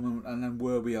we've come and then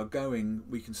where we are going,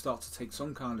 we can start to take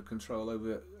some kind of control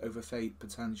over fate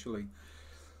potentially.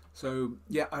 So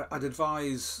yeah, I'd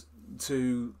advise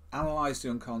to analyse the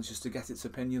unconscious, to get its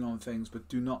opinion on things, but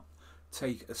do not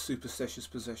take a superstitious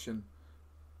position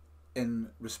in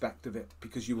respect of it,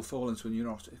 because you will fall into a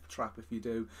neurotic trap if you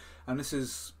do. And this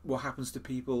is what happens to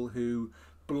people who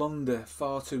blunder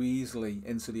far too easily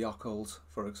into the occult,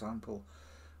 for example,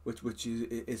 which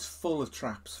is full of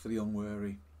traps for the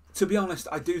unwary. To be honest,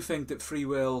 I do think that free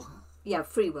will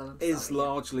is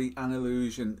largely an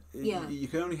illusion. Yeah. You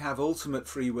can only have ultimate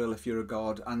free will if you're a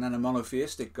god, and then a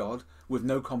monotheistic god with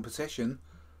no competition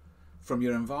from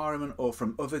your environment or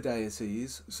from other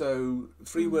deities. So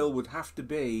free will would have to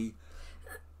be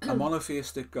a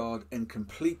monotheistic god in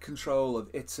complete control of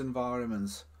its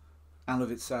environment and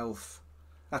of itself.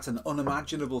 That's an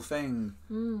unimaginable thing,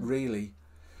 really.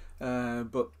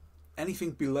 But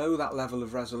anything below that level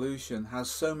of resolution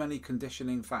has so many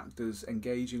conditioning factors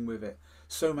engaging with it,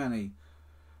 so many,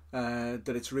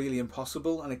 that it's really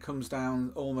impossible, and it comes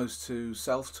down almost to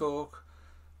self-talk,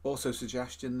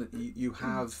 auto-suggestion, that you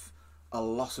have a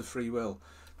lot of free will.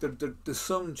 There's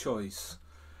some choice.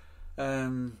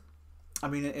 I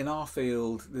mean, in our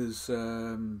field, there's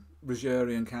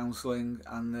Rogerian counselling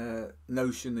and the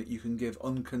notion that you can give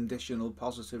unconditional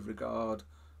positive regard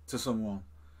to someone,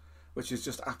 which is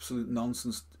just absolute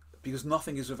nonsense, because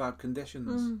nothing is without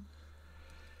conditions.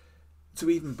 To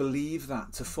even believe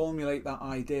that, to formulate that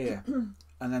idea,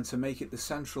 and then to make it the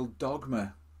central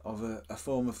dogma of a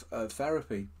form of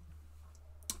therapy,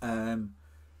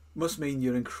 must mean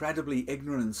you're incredibly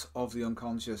ignorant of the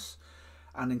unconscious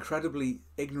and incredibly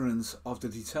ignorant of the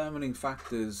determining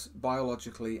factors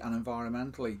biologically and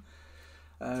environmentally.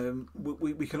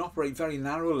 We can operate very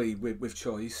narrowly with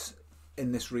choice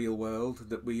in this real world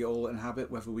that we all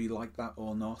inhabit, whether we like that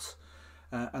or not,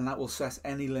 and that will set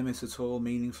any limit at all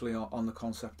meaningfully on the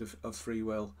concept of free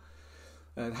will.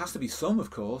 It has to be some,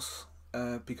 of course,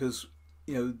 because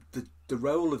the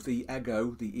role of the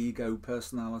ego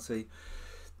personality,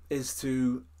 is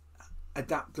to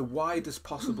adapt the widest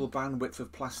possible bandwidth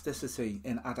of plasticity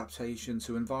in adaptation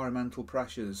to environmental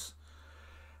pressures,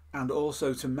 and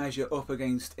also to measure up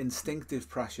against instinctive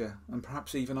pressure and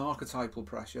perhaps even archetypal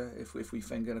pressure, if we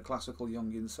think in a classical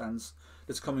Jungian sense,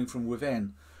 that's coming from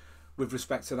within with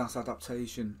respect to that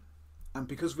adaptation. And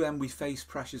because then we face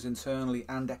pressures internally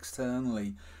and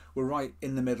externally, we're right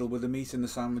in the middle with the meat in the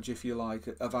sandwich, if you like,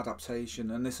 of adaptation.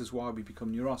 And this is why we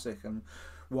become neurotic and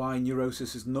why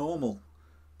neurosis is normal,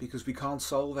 because we can't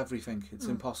solve everything. It's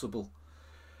impossible.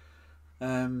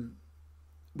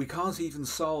 We can't even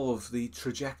solve the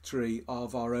trajectory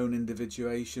of our own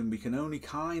individuation. We can only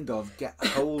kind of get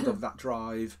hold of that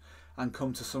drive and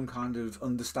come to some kind of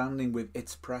understanding with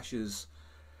its pressures,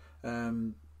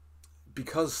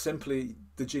 because simply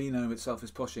the genome itself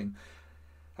is pushing.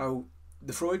 How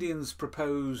the Freudians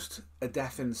proposed a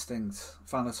death instinct,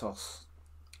 thanatos,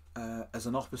 as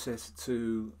an opposite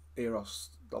to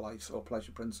eros, the life or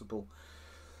pleasure principle.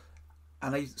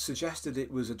 And they suggested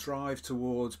it was a drive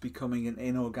towards becoming an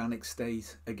inorganic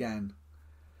state again.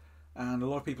 And a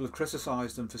lot of people have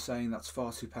criticised them for saying that's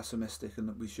far too pessimistic, and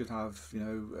that we should have,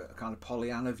 a kind of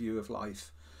Pollyanna view of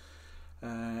life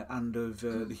and of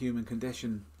the human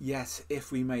condition. Yet,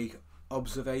 if we make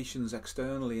observations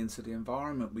externally into the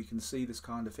environment, we can see this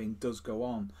kind of thing does go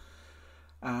on.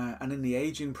 And in the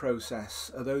aging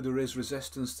process, although there is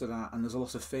resistance to that, and there's a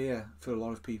lot of fear for a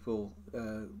lot of people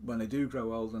when they do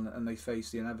grow old and they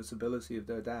face the inevitability of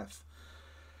their death,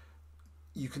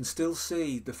 you can still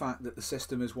see the fact that the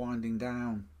system is winding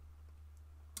down.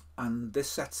 And this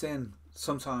sets in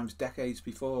sometimes decades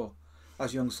before.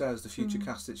 As Jung says, the future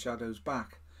casts its shadows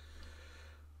back.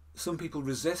 Some people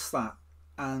resist that,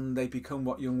 and they become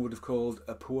what Jung would have called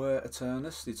a puer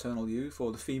aeternus, the eternal youth,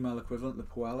 or the female equivalent, the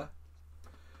puella.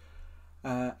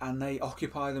 And they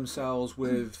occupy themselves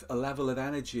with a level of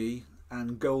energy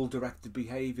and goal-directed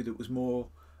behaviour that was more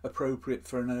appropriate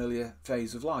for an earlier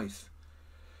phase of life.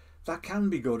 That can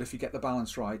be good if you get the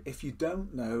balance right. If you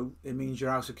don't know, it means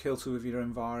you're out of kilter with your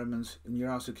environment, and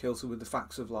you're out of kilter with the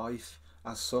facts of life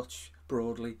as such,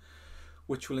 broadly,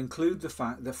 which will include the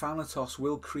fact that thanatos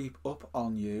will creep up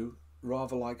on you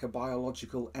rather like a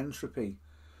biological entropy.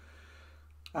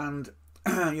 And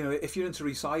if you're into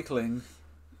recycling,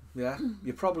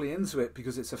 you're probably into it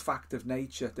because it's a fact of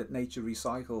nature that nature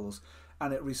recycles,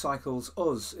 and it recycles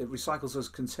us. It recycles us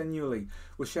continually.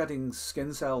 We're shedding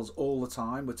skin cells all the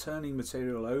time. We're turning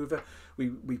material over.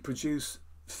 We produce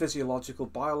physiological,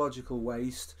 biological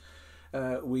waste.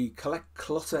 We collect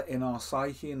clutter in our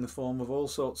psyche in the form of all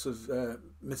sorts of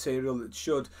material that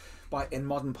should, in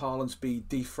modern parlance, be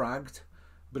defragged,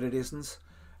 but it isn't.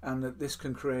 And that this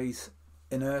can create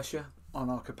inertia on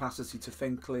our capacity to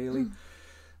think clearly.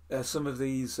 Some of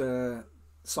these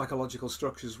psychological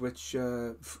structures which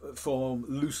form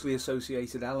loosely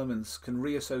associated elements can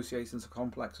reassociate into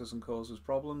complexes and cause us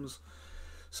problems.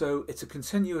 So it's a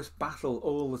continuous battle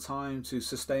all the time to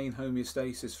sustain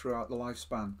homeostasis throughout the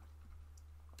lifespan.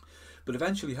 But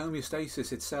eventually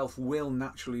homeostasis itself will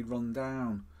naturally run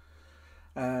down.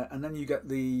 And then you get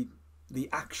the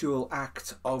actual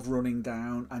act of running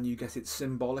down, and you get its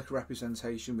symbolic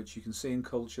representation, which you can see in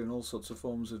culture and all sorts of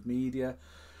forms of media.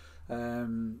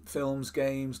 Films,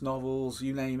 games, novels,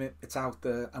 you name it, it's out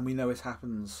there, and we know it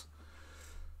happens.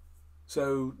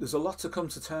 So there's a lot to come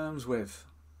to terms with,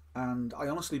 and I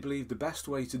honestly believe the best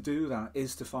way to do that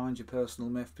is to find your personal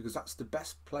myth, because that's the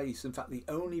best place, in fact the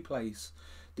only place,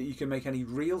 that you can make any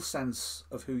real sense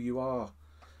of who you are.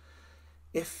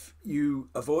 If you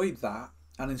avoid that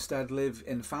and instead live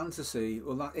in fantasy,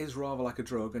 well, that is rather like a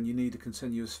drug, and you need a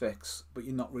continuous fix, but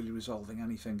you're not really resolving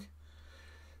anything.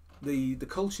 The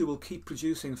culture will keep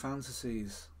producing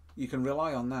fantasies. You can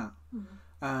rely on that.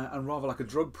 And rather like a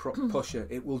drug pusher,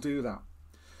 it will do that.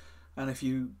 And if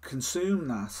you consume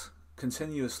that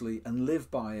continuously and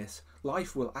live by it,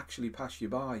 life will actually pass you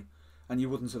by, and you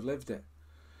wouldn't have lived it.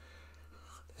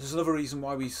 This is another reason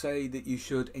why we say that you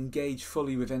should engage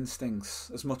fully with instincts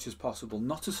as much as possible.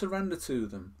 Not to surrender to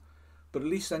them, but at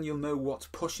least then you'll know what's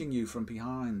pushing you from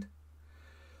behind.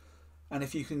 And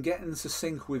if you can get into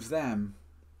sync with them,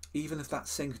 even if that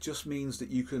sync just means that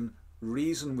you can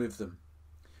reason with them.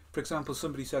 For example,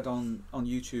 somebody said on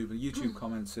YouTube, a YouTube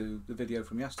comment to the video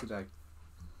from yesterday,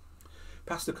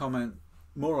 past the comment,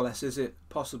 more or less, is it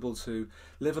possible to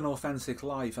live an authentic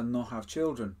life and not have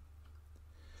children?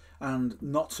 And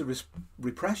not to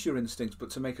repress your instincts, but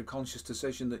to make a conscious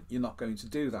decision that you're not going to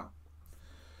do that.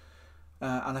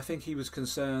 And I think he was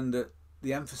concerned that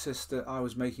the emphasis that I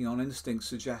was making on instinct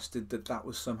suggested that that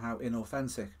was somehow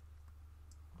inauthentic.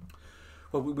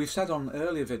 Well, we've said on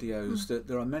earlier videos that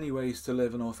there are many ways to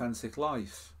live an authentic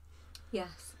life.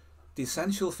 Yes. The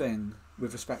essential thing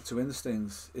with respect to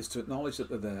instincts is to acknowledge that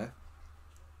they're there,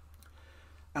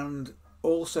 and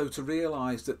also to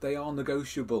realise that they are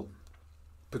negotiable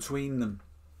between them.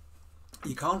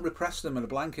 You can't repress them in a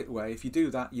blanket way. If you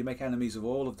do that, you make enemies of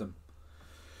all of them.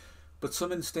 But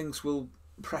some instincts will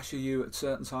pressure you at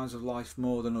certain times of life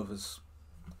more than others.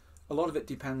 A lot of it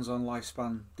depends on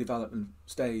lifespan development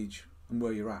stage and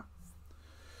where you're at.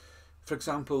 For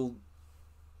example,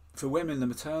 for women, the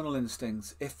maternal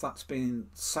instinct, if that's been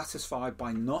satisfied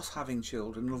by not having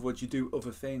children, in other words, you do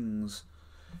other things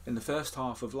in the first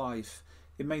half of life,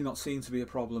 it may not seem to be a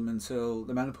problem until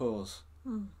the menopause.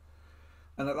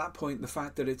 And at that point, the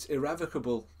fact that it's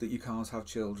irrevocable that you can't have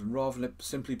children, rather than it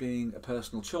simply being a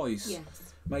personal choice,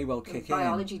 may well kick in.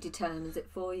 Biology determines it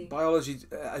for you. Biology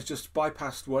has just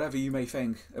bypassed whatever you may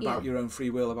think about your own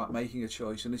free will about making a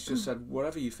choice, and it's just said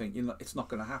whatever you think, it's not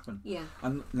going to happen.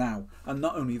 And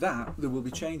not only that, there will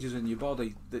be changes in your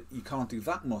body that you can't do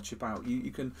that much about. You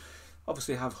can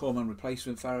obviously have hormone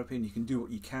replacement therapy, and you can do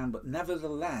what you can, but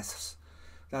nevertheless,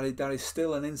 that is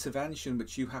still an intervention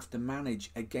which you have to manage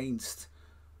against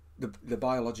the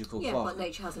biological clock. What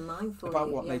nature has in mind for you.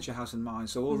 About what nature has in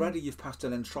mind. So already you've passed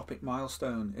an entropic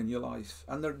milestone in your life.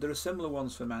 And there are similar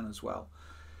ones for men as well.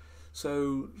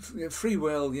 So free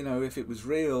will, if it was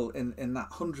real in that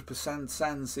 100%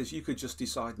 sense, is you could just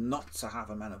decide not to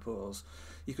have a menopause.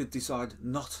 You could decide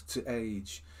not to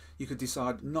age. You could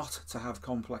decide not to have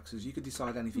complexes. You could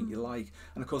decide anything you like.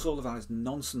 And of course all of that is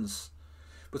nonsense.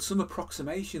 But some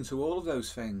approximation to all of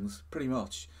those things, pretty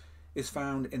much, is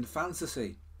found in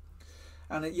fantasy.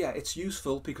 And it's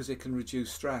useful because it can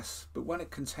reduce stress, but when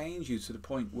it contains you to the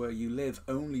point where you live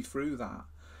only through that,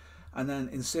 and then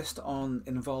insist on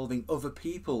involving other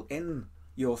people in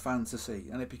your fantasy,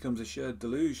 and it becomes a shared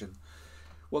delusion,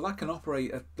 well, that can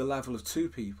operate at the level of two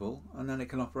people, and then it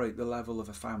can operate at the level of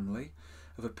a family,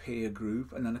 of a peer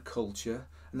group, and then a culture,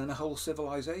 and then a whole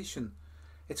civilization.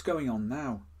 It's going on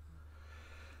now.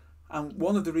 And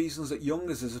one of the reasons that Jung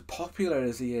is as popular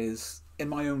as he is, in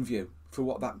my own view, for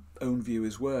what that own view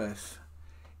is worth,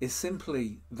 is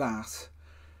simply that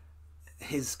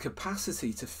his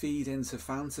capacity to feed into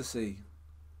fantasy,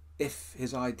 if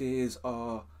his ideas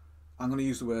are, I'm going to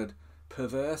use the word,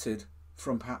 perverted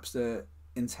from perhaps their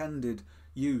intended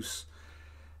use,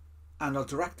 and are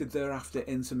directed thereafter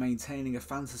into maintaining a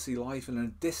fantasy life and a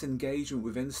disengagement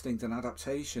with instinct and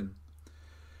adaptation,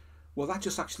 well, that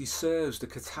just actually serves the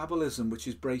catabolism which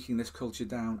is breaking this culture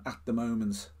down at the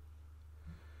moment.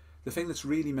 The thing that's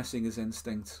really missing is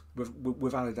instinct,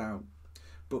 without a doubt.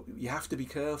 But you have to be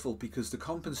careful, because the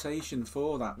compensation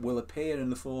for that will appear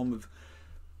in the form of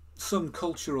some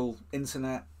cultural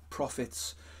internet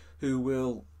prophets who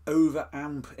will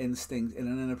over-amp instinct in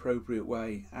an inappropriate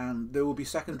way, and there will be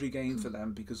secondary gain for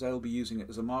them because they'll be using it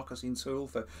as a marketing tool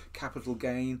for capital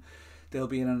gain. They'll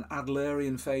be in an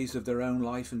Adlerian phase of their own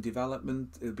life and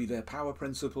development. It'll be their power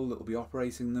principle that will be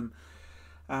operating them,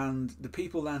 and the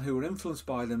people then who are influenced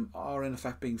by them are in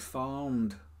effect being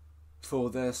farmed for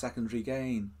their secondary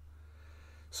gain.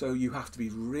 So you have to be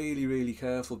really, really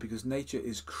careful, because nature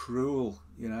is cruel,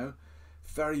 you know,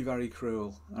 very, very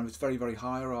cruel, and it's very, very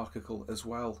hierarchical as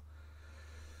well.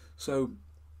 So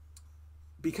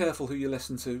be careful who you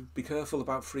listen to, be careful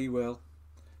about free will,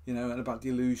 you know, and about the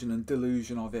illusion and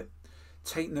delusion of it.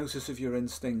 Take notice of your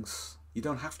instincts. You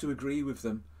don't have to agree with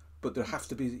them, but there have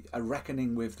to be a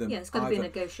reckoning with them. Yeah, it's got to be a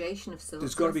negotiation of sorts.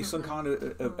 There's got to be some kind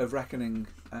of reckoning,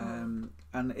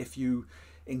 and if you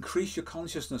increase your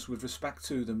consciousness with respect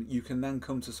to them, you can then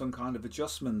come to some kind of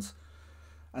adjustment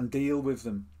and deal with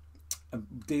them. A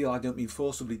deal, I don't mean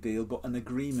forcibly deal, but an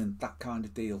agreement, that kind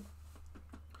of deal.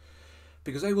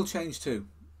 Because they will change too,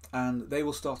 and they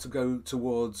will start to go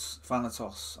towards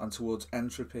thanatos and towards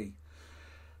entropy.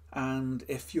 And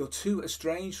if you're too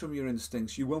estranged from your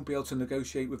instincts, you won't be able to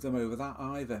negotiate with them over that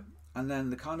either. And then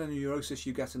the kind of neurosis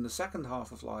you get in the second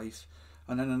half of life,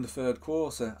 and then in the third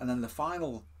quarter, and then the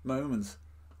final moment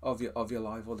of your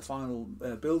life, or the final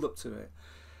build up to it,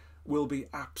 will be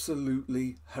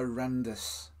absolutely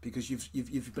horrendous, because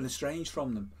you've been estranged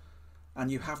from them,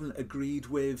 and you haven't agreed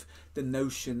with the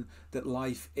notion that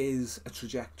life is a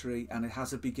trajectory, and it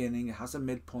has a beginning, it has a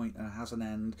midpoint, and it has an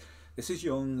end. This is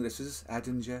Jung, this is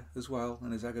Edinger as well,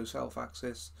 and his ego-self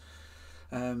axis.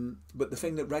 But the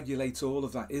thing that regulates all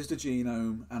of that is the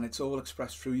genome, and it's all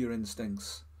expressed through your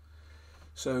instincts.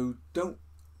 So don't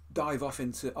dive off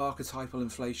into archetypal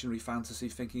inflationary fantasy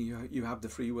thinking you have the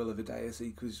free will of a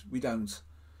deity, because we don't.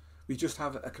 We just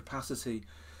have a capacity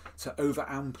to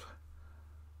over-amp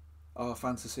our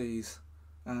fantasies,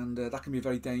 and that can be a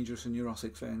very dangerous and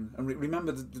neurotic thing. And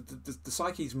remember, the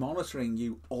psyche's monitoring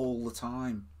you all the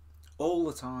time.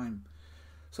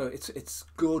 So it's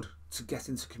good to get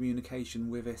into communication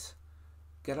with it,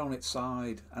 get on its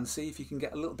side, and see if you can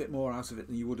get a little bit more out of it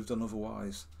than you would have done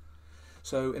otherwise.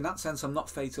 So in that sense, I'm not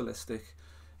fatalistic.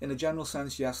 In a general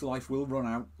sense, yes, life will run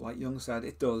out, like Jung said,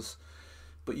 it does,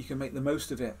 but you can make the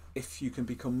most of it if you can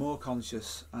become more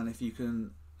conscious, and if you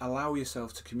can allow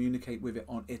yourself to communicate with it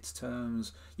on its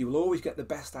terms. You will always get the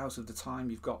best out of the time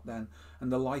you've got then,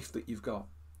 and the life that you've got.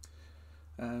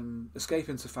 Escape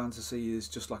into fantasy is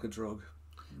just like a drug.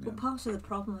 Well, part of the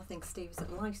problem, I think, Steve, is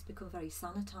that life's become very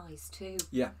sanitised too.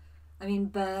 Yeah. I mean,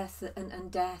 birth and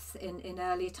death in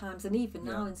earlier times, and even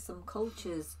now in some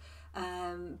cultures,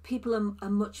 people are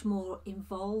much more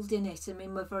involved in it. I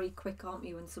mean, we're very quick, aren't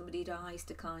we, when somebody dies,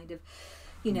 to kind of,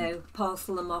 you know,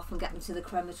 parcel them off and get them to the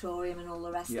crematorium and all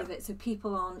the rest of it. So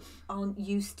people aren't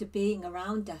used to being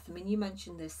around death. I mean, you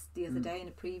mentioned this the other day in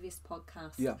a previous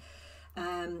podcast. Yeah.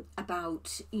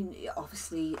 About, you know,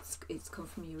 obviously it's come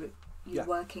from your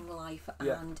working life,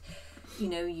 and you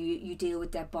know, you deal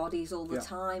with dead bodies all the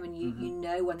time, and you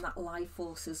know when that life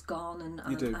force has gone,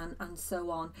 and so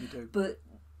on. You do. But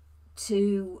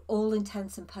to all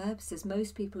intents and purposes,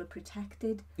 most people are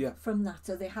protected from that,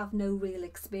 so they have no real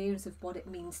experience of what it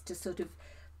means to sort of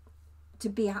to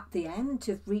be at the end,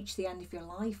 to reach the end of your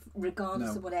life,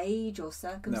 regardless of what age or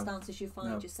circumstances you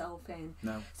find yourself in.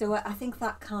 So I think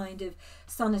that kind of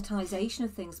sanitisation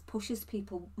of things pushes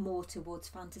people more towards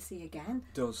fantasy again.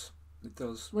 It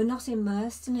does. We're not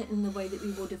immersed in it in the way that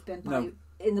we would have been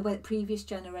in the way that previous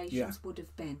generations would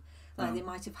have been. Like they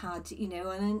might have had, you know,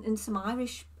 and in some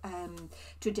Irish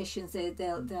traditions,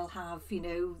 they'll have, you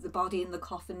know, the body in the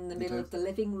coffin in the middle of the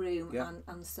living room,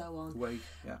 and so on.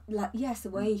 Awake,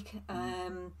 awake.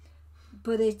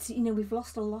 But it's, you know, we've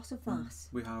lost a lot of that.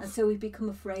 We have, and so we've become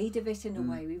afraid of it in a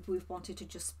way. We've wanted to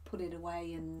just put it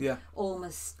away and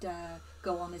almost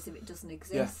go on as if it doesn't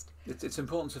exist. Yeah. It's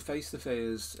important to face the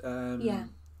fears. I'm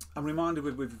reminded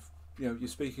with you know, you're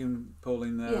speaking,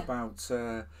 Pauline, there about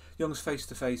Jung's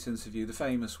face-to-face interview, the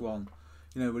famous one,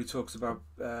 you know, where he talks about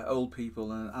old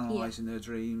people and analysing their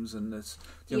dreams, and that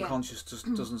the unconscious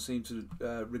just doesn't seem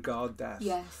to regard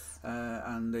death.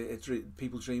 And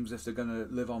people's dreams if they're going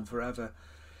to live on forever.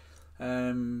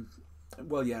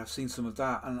 Well, yeah, I've seen some of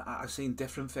that, and I've seen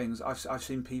different things. I've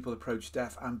seen people approach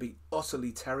death and be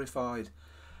utterly terrified,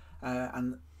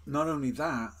 and not only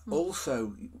that,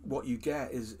 also what you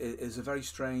get is a very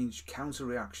strange counter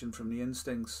reaction from the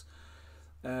instincts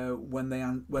when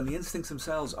the instincts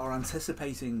themselves are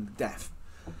anticipating death.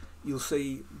 You'll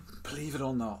see, believe it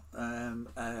or not, an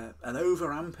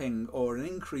overamping or an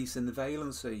increase in the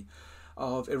valency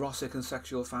of erotic and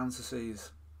sexual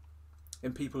fantasies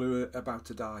in people who are about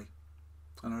to die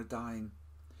and are dying.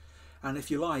 And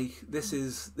if you like, this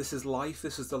is life.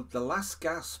 This is the last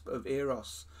gasp of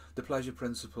eros, the pleasure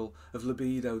principle, of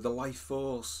libido, the life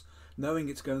force, knowing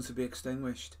it's going to be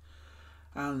extinguished.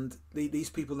 And these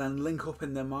people then link up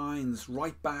in their minds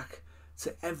right back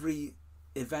to every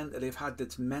event that they've had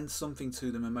that's meant something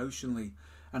to them emotionally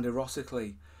and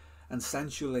erotically and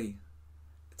sensually,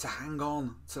 to hang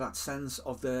on to that sense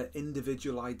of their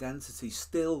individual identity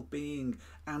still being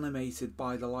animated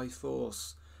by the life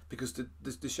force, because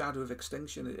the shadow of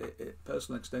extinction,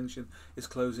 personal extinction, is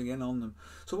closing in on them.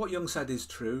 So what Jung said is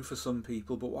true for some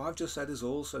people, but what I've just said is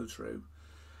also true.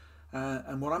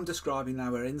 And what I'm describing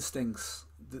now are instincts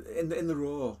in the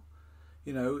raw.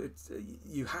 You know,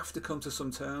 you have to come to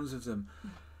some terms with them.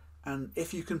 And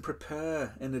if you can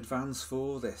prepare in advance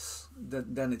for this,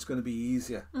 then it's going to be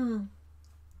easier.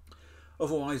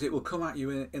 Otherwise, it will come at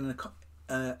you in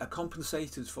a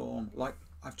compensated form, like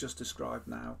I've just described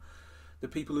now. The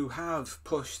people who have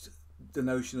pushed the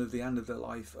notion of the end of their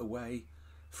life away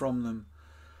from them,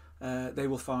 they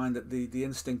will find that the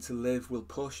instinct to live will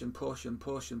push and push and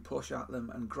push and push at them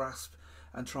and grasp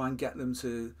and try and get them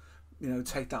to,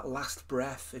 take that last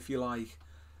breath, if you like,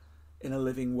 in a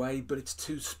living way. But it's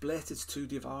too split, it's too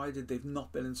divided. They've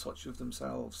not been in touch with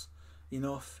themselves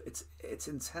enough. It's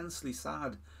intensely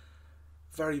sad,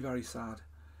 very, very sad.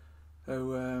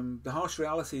 So the harsh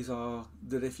realities are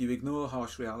that if you ignore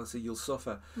harsh reality, you'll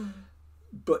suffer.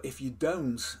 But if you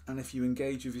don't, and if you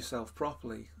engage with yourself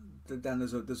properly, then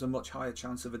there's a much higher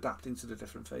chance of adapting to the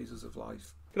different phases of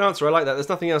life. Good answer. I like that. There's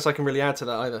nothing else I can really add to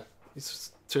that either.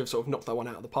 It's to have sort of knocked that one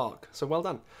out of the park. So well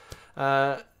done.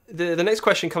 The next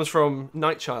question comes from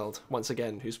Nightchild once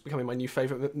again, who's becoming my new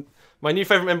favourite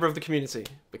member of the community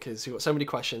because you've got so many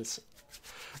questions.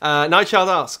 Nightchild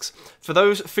asks, for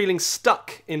those feeling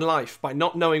stuck in life by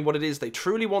not knowing what it is they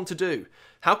truly want to do,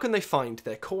 how can they find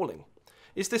their calling?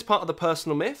 Is this part of the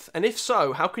personal myth? And if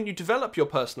so, how can you develop your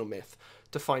personal myth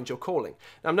to find your calling?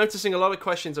 Now, I'm noticing a lot of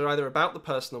questions are either about the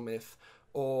personal myth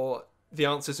or the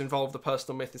answers involve the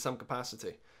personal myth in some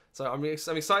capacity. So I'm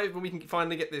excited when we can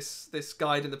finally get this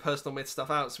guide and the personal myth stuff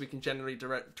out, so we can generally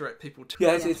direct people to.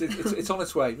 Yeah, it's on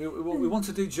its way. We want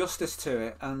to do justice to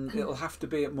it, and it'll have to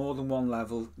be at more than one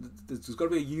level. There's got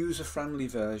to be a user-friendly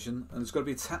version, and there's got to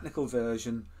be a technical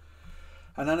version.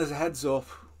 And then, as a heads up,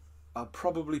 I'll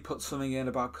probably put something in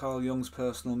about Carl Jung's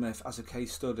personal myth as a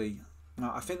case study.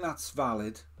 Now, I think that's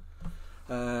valid.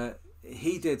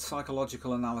 He did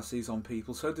psychological analyses on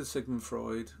people, so did Sigmund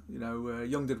Freud.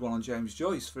 Jung did one on James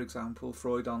Joyce, for example,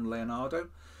 Freud on Leonardo.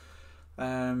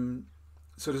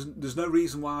 So there's no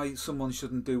reason why someone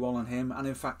shouldn't do one on him, and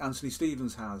in fact Anthony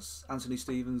Stevens has. Anthony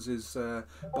Stevens'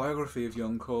 biography of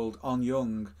Jung, called On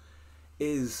Jung,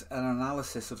 is an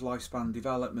analysis of lifespan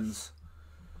development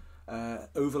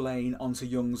overlaying onto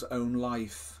Jung's own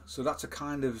life. So that's a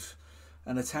kind of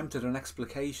an attempt at an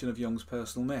explication of Jung's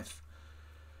personal myth.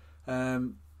 So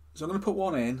I'm going to put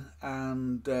one in,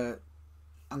 and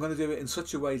I'm going to do it in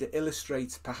such a way that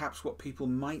illustrates perhaps what people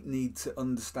might need to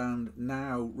understand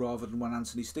now, rather than when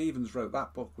Anthony Stevens wrote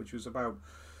that book, which was about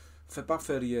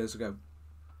 30 years ago.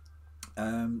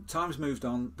 Time's moved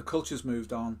on, the culture's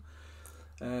moved on.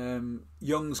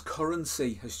 Jung's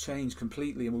currency has changed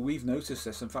completely, and we've noticed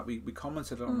this. In fact, we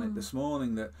commented on it this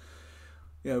morning, that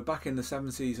back in the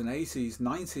 70s and 80s,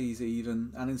 90s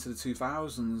even, and into the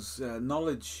 2000s,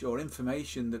 knowledge or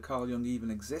information that Carl Jung even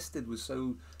existed was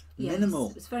so minimal.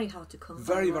 It was very hard to come by.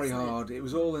 Very hard. It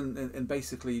was all in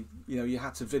basically, you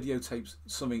had to videotape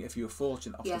something if you were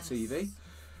fortunate off the TV.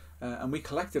 And we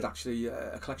collected actually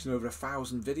a collection of over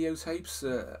 1,000 videotapes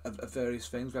of various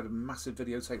things. We had a massive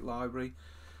videotape library.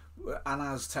 And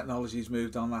as technology's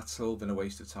moved on, that's all been a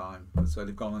waste of time. So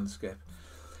they've gone on the skip.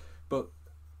 But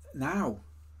now,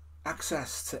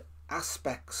 access to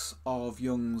aspects of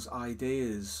Jung's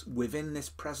ideas within this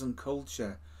present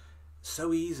culture,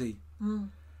 so easy.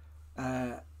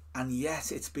 And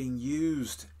yet it's being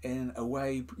used in a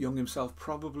way Jung himself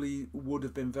probably would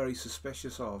have been very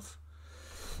suspicious of.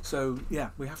 So yeah,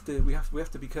 we have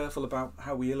to be careful about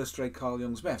how we illustrate Carl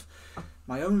Jung's myth.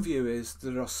 My own view is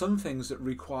that there are some things that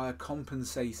require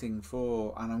compensating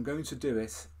for, and I'm going to do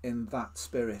it in that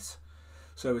spirit.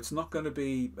 So it's not going to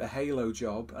be a halo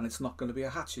job, and it's not going to be a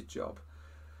hatchet job.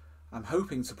 I'm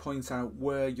hoping to point out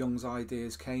where Jung's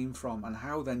ideas came from and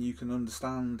how then you can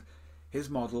understand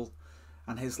his model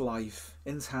and his life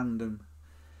in tandem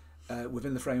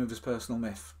within the frame of his personal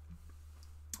myth.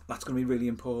 That's going to be really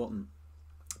important,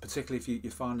 particularly if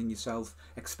you're finding yourself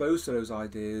exposed to those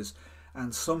ideas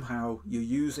and somehow you're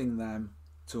using them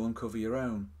to uncover your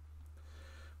own.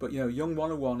 But Jung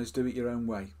 101 is do it your own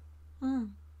way.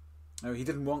 He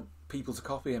didn't want people to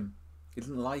copy him. He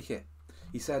didn't like it.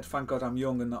 He said, thank God I'm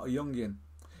young and not a Jungian.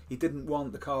 He didn't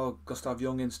want the Carl Gustav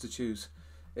Jung Institute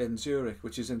in Zurich,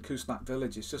 which is in Kusnacht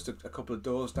village. It's just a couple of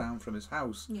doors down from his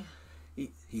house. Yeah.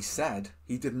 He said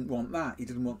he didn't want that. He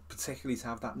didn't want particularly to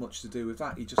have that much to do with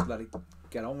that. He just let it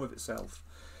get on with itself.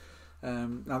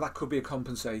 Now that could be a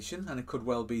compensation, and it could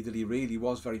well be that he really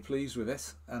was very pleased with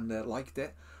it and liked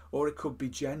it, or it could be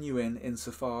genuine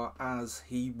insofar as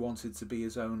he wanted to be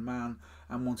his own man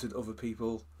and wanted other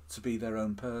people to be their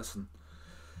own person.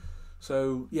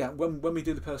 So yeah, when we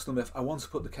do the personal myth, I want to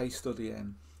put the case study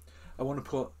in. I want to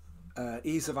put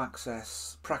ease of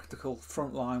access, practical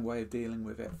frontline way of dealing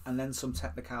with it, and then some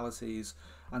technicalities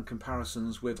and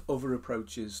comparisons with other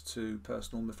approaches to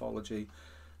personal mythology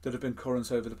that have been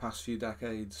current over the past few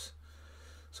decades.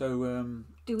 So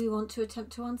do we want to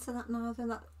attempt to answer that now then,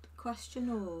 that question,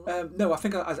 or no, I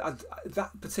think that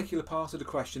particular part of the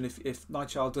question, if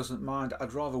Nightchild doesn't mind,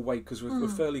 I'd rather wait, because we're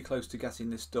fairly close to getting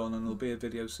this done and there'll be a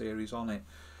video series on it.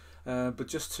 But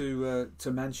just to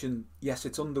mention, yes,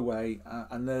 it's underway,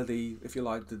 and they're the, if you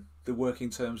like, the working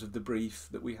terms of the brief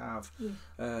that we have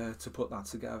to put that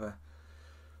together.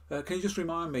 Can you just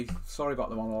remind me? Sorry about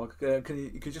the monologue. Can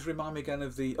you just remind me again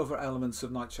of the other elements of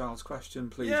Nightchild's question,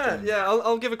 please? James?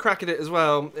 I'll give a crack at it as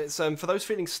well. It's for those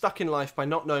feeling stuck in life by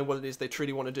not knowing what it is they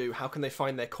truly want to do. How can they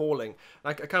find their calling?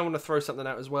 I kind of want to throw something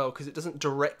out as well, because it doesn't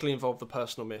directly involve the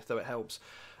personal myth, though it helps.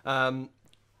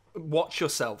 Watch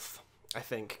yourself, I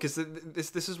think, because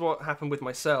this is what happened with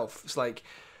myself. It's like,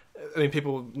 I mean,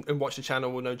 people who watch the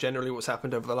channel will know generally what's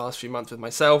happened over the last few months with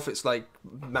myself. It's like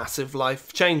massive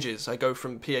life changes. I go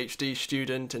from PhD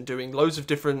student and doing loads of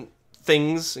different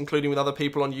things, including with other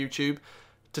people on YouTube,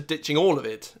 to ditching all of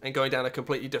it and going down a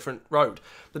completely different road.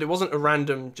 But it wasn't a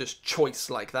random just choice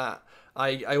like that.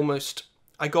 I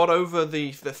got over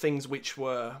the things which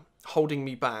were holding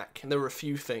me back, and there were a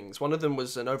few things. One of them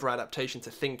was an over-adaptation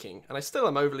to thinking, and I still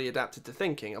am overly adapted to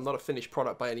thinking. I'm not a finished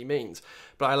product by any means,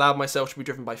 but I allowed myself to be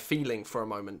driven by feeling for a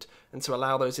moment, and to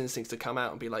allow those instincts to come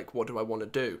out and be like, what do I want to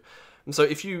do? And so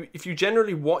if you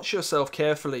generally watch yourself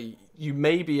carefully, you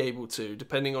may be able to,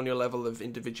 depending on your level of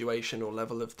individuation or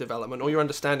level of development, or your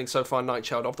understanding so far,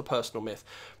 Nightchild, of the personal myth,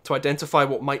 to identify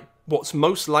what's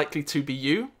most likely to be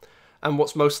you, and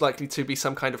what's most likely to be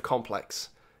some kind of complex.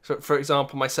 So, for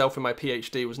example, myself in my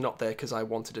PhD was not there because I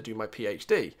wanted to do my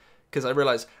PhD, because I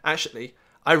realised, actually,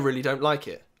 I really don't like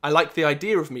it. I like the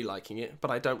idea of me liking it,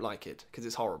 but I don't like it because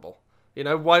it's horrible. You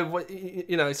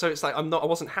know, so it's like I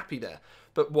wasn't happy there.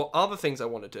 But what other things I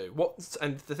want to do?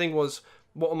 And the thing was,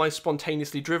 what am I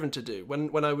spontaneously driven to do?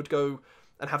 When I would go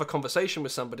and have a conversation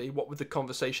with somebody, what would the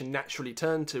conversation naturally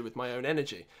turn to with my own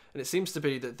energy? And it seems to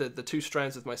be that the two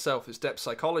strands of myself is depth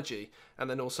psychology and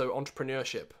then also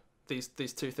entrepreneurship.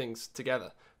 These two things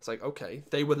together. It's like, okay,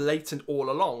 they were latent all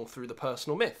along through the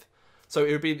personal myth. So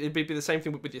it'd be the same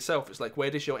thing with yourself. It's like, where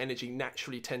does your energy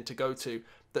naturally tend to go to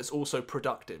that's also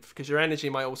productive? Because your energy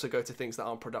might also go to things that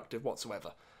aren't productive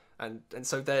whatsoever. And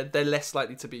so they're less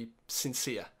likely to be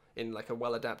sincere in like a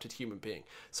well-adapted human being.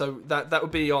 So that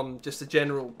would be on just a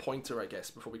general pointer, I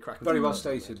guess, before we crack into very well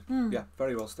stated. Yeah,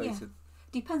 very well stated. Yeah.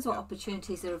 Depends what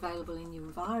opportunities are available in your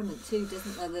environment too,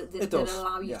 doesn't there? That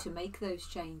allow you to make those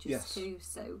changes too.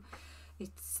 So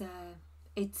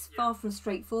it's far from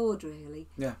straightforward, really.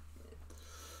 Yeah.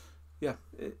 Yeah,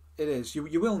 it is.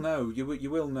 You will know. You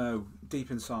will know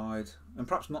deep inside, and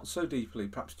perhaps not so deeply.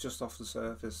 Perhaps just off the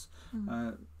surface.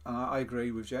 And I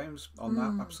agree with James on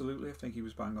that. Absolutely, I think he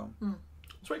was bang on.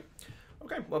 Sweet.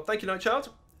 Okay. Well, thank you, Nightchild.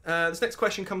 This next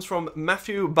question comes from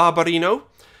Matthew Barbarino,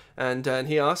 and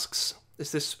he asks.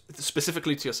 Is this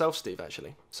specifically to yourself, Steve,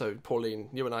 actually? So, Pauline,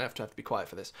 you and I have to be quiet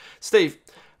for this. Steve,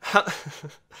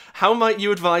 how might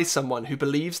you advise someone who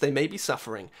believes they may be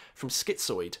suffering from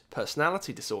schizoid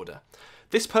personality disorder?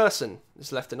 This person,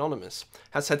 is left anonymous,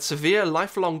 has had severe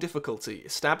lifelong difficulty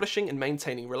establishing and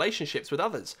maintaining relationships with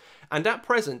others, and at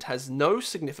present has no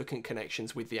significant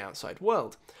connections with the outside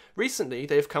world. Recently,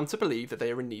 they have come to believe that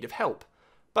they are in need of help,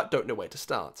 but don't know where to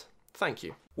start. Thank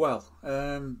you. Well,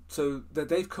 so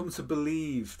they've come to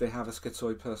believe they have a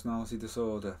schizoid personality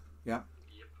disorder, yeah?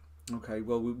 Yep. Okay,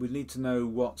 well, we need to know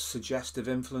what suggestive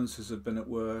influences have been at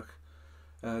work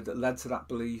that led to that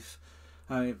belief.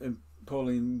 And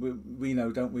Pauline, we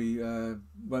know, don't we?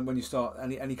 When you start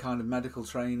any kind of medical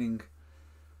training,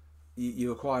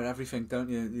 you acquire everything, don't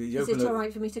you? Is it all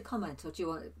right for me to comment, or do you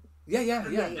want?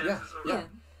 Yeah.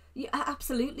 Yeah,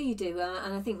 absolutely you do,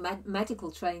 and I think medical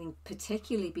training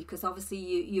particularly, because obviously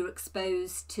you're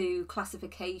exposed to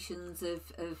classifications of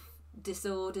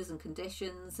disorders and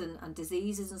conditions and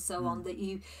diseases and so on that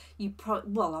you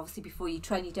obviously before you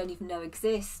train you don't even know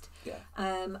exist.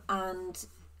 And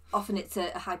often it's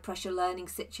a high pressure learning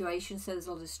situation, so there's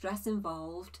a lot of stress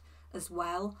involved as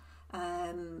well.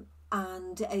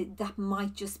 And that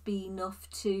might just be enough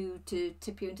to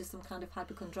tip you into some kind of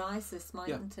hypochondriasis,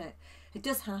 mightn't it? It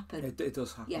does happen. It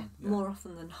does happen. Yeah, more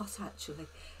often than not, actually.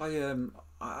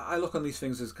 I look on these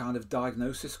things as kind of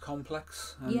diagnosis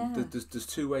complex. And there's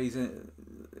two ways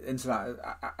into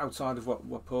that outside of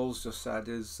what Paul's just said.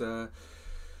 Is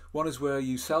one is where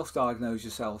you self-diagnose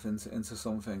yourself into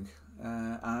something,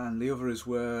 and the other is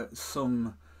where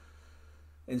some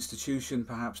institution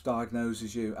perhaps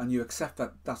diagnoses you and you accept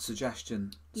that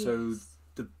suggestion. Yes. So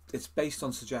it's based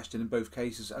on suggestion in both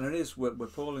cases, and it is where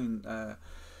Pauline's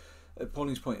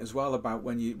point as well about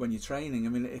when you're training. I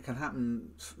mean, it can happen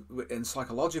in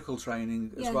psychological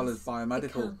training as well as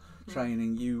biomedical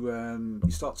training. You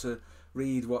start to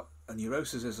read what a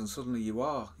neurosis is, and suddenly you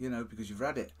are, because you've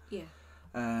read it.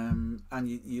 And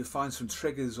you find some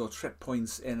triggers or trip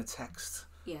points in a text,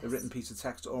 a written piece of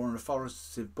text, or in an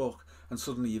authoritative book, and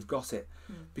suddenly you've got it.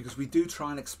 Because we do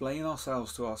try and explain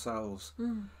ourselves to ourselves,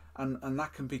 and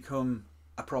that can become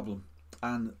a problem,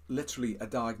 and literally a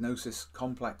diagnosis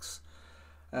complex,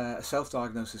 a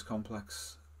self-diagnosis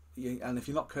complex. And if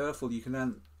you're not careful, you can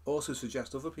then also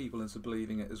suggest other people into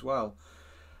believing it as well.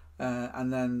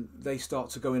 And then they start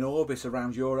to go in orbit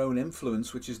around your own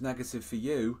influence, which is negative for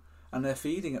you, and they're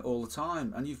feeding it all the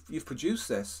time. And you've produced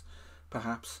this,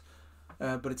 perhaps,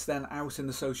 but it's then out in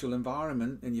the social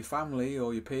environment, in your family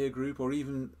or your peer group, or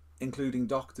even including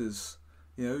doctors.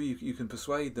 You can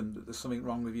persuade them that there's something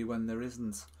wrong with you when there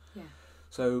isn't.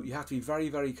 So you have to be very,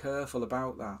 very careful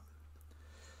about that.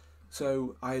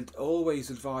 So I'd always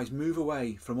advise move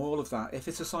away from all of that. If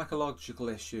it's a psychological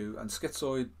issue, and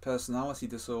schizoid personality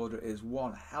disorder is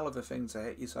one hell of a thing to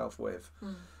hit yourself with.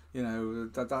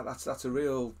 That's a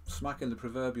real smack in the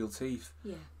proverbial teeth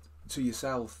to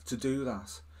yourself to do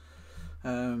that.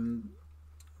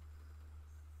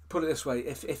 Put it this way: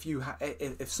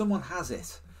 if someone has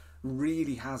it,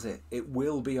 really has it, it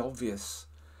will be obvious.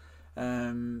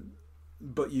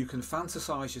 But you can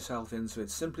fantasize yourself into it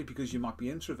simply because you might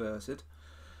be introverted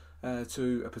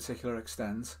to a particular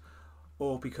extent,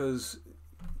 or because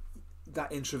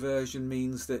that introversion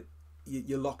means that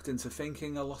you're locked into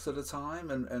thinking a lot of the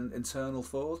time and internal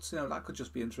thoughts. That could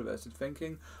just be introverted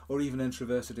thinking, or even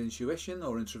introverted intuition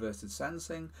or introverted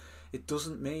sensing. It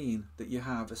doesn't mean that you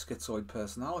have a schizoid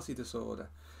personality disorder.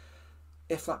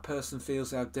 If that person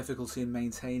feels they have difficulty in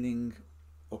maintaining,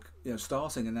 or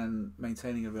starting and then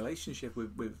maintaining a relationship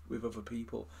with other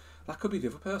people, that could be the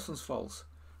other person's fault.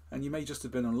 And you may just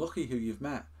have been unlucky who you've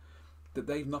met, that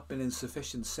they've not been in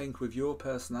sufficient sync with your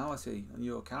personality and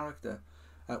your character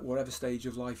at whatever stage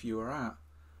of life you are at.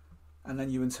 And then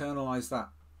you internalise that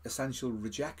essential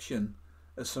rejection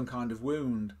as some kind of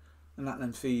wound, and that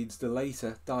then feeds the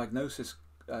later diagnosis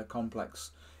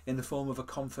complex in the form of a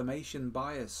confirmation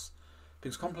bias.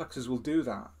 Because complexes will do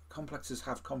that. Complexes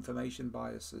have confirmation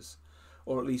biases,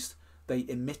 or at least they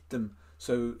emit them,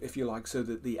 so if you like, so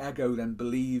that the ego then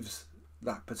believes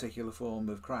that particular form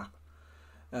of crap.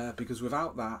 Because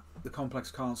without that, the complex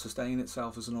can't sustain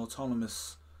itself as an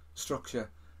autonomous structure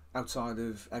outside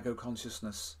of ego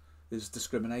consciousness. There's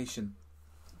discrimination.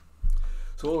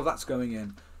 So all of that's going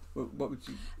in. What would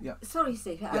you? Yeah. Sorry,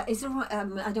 Steve. Is it right?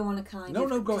 I don't want to kind of.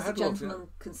 No, go ahead. The gentleman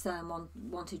concern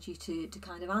wanted you to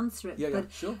kind of answer it. Yeah,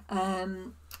 sure.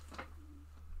 I'm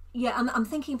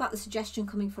thinking about the suggestion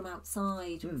coming from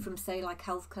outside, from say like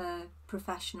healthcare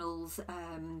professionals,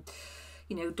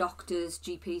 doctors,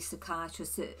 GPs,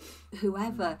 psychiatrists,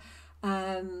 whoever.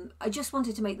 I just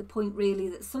wanted to make the point really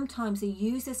that sometimes they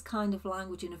use this kind of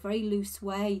language in a very loose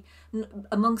way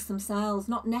amongst themselves,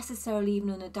 not necessarily even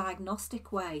in a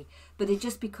diagnostic way, but it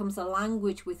just becomes a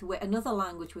language another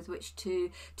language with which to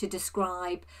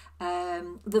describe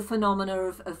the phenomena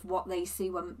of what they see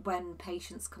when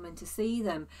patients come in to see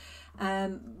them.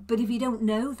 But if you don't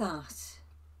know that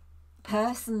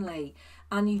personally,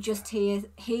 and you just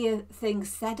hear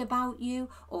things said about you,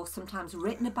 or sometimes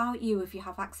written about you, if you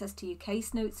have access to your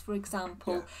case notes, for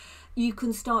example, you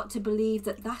can start to believe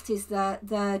that is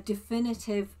their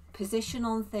definitive position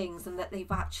on things, and that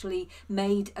they've actually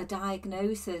made a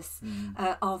diagnosis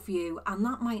of you, and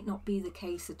that might not be the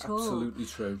case at all. Absolutely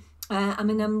true. I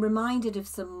mean, I'm reminded of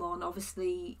someone,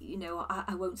 obviously, you know,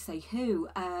 I won't say who,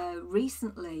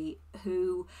 recently,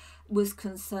 who was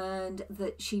concerned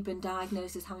that she'd been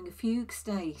diagnosed as having a fugue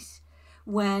state,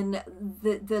 when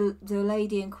the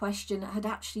lady in question had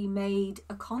actually made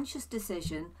a conscious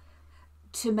decision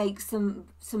to make some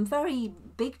very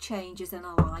big changes in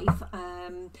her life,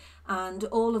 and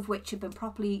all of which had been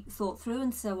properly thought through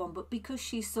and so on. But because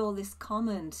she saw this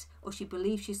comment, or she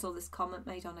believed she saw this comment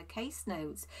made on her case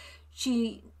notes,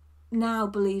 she now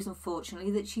believes,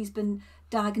 unfortunately, that she's been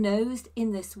diagnosed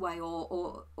in this way,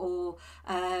 or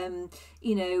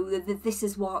you know, that this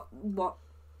is what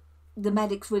the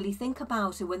medics really think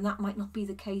about her, when that might not be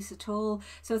the case at all.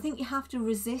 So I think you have to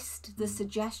resist the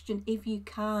suggestion, if you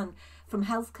can, from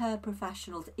healthcare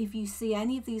professionals, if you see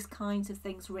any of these kinds of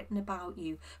things written about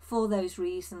you for those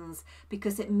reasons,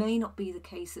 because it may not be the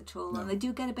case at all. No. And they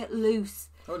do get a bit loose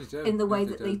in the way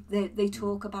that they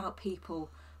talk about people.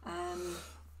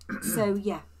 So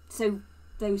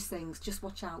those things, just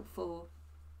watch out for.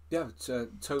 Yeah,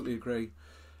 totally agree.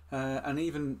 And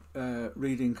even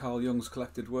reading Carl Jung's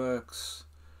collected works,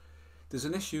 there's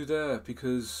an issue there,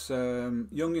 because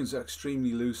Jungians are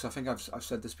extremely loose. I think I've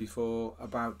said this before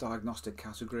about diagnostic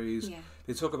categories. Yeah.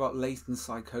 They talk about latent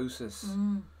psychosis.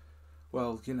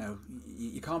 Well, you know,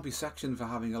 you can't be sectioned for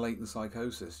having a latent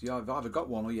psychosis. You've either got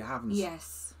one or you haven't.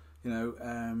 Yes. You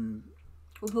know.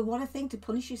 Well, but what a thing to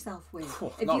punish yourself with.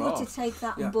 If you were to take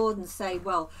that on board and say,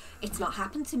 well, it's not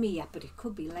happened to me yet, but it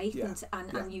could be latent,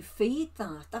 and you feed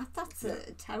that's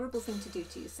a terrible thing to do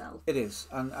to yourself. It is.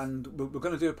 And we're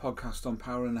going to do a podcast on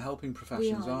power in the helping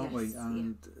professions, aren't we?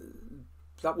 And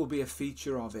that will be a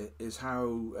feature of it, is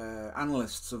how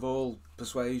analysts of all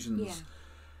persuasions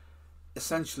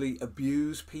essentially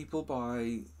abuse people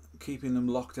by keeping them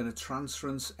locked in a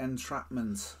transference,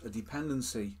 entrapment, a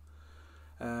dependency.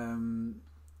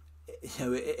 You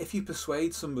know, if you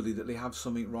persuade somebody that they have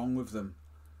something wrong with them,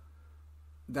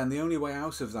 then the only way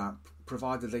out of that,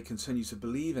 provided they continue to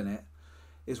believe in it,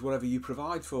 is whatever you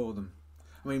provide for them.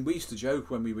 I mean, we used to joke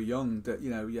when we were young that,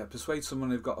 you know, persuade someone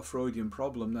who've got a Freudian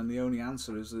problem, then the only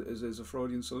answer is a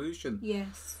Freudian solution.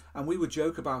 Yes. And we would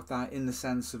joke about that in the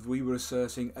sense of we were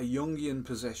asserting a Jungian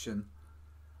position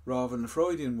rather than a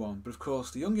Freudian one. But of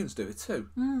course, the Jungians do it too.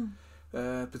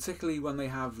 Particularly when they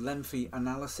have lengthy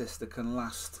analysis that can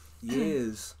last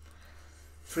years,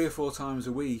 3 or 4 times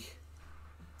a week,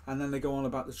 and then they go on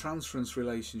about the transference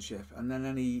relationship, and then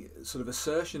any sort of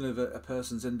assertion of a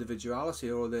person's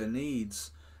individuality or their needs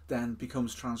then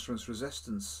becomes transference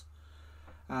resistance,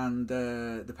 and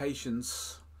the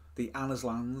patients, the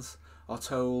Anaslans, are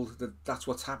told that that's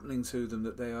what's happening to them,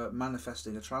 that they are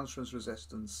manifesting a transference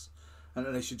resistance, and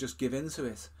that they should just give in to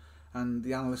it. And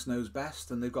the analyst knows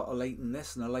best, and they've got a latent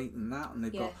this and a latent that, and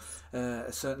they've got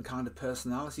a certain kind of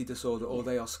personality disorder, or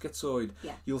they are schizoid.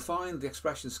 You'll find the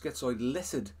expression schizoid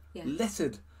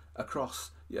littered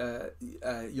across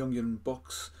Jungian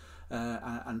books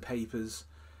and papers.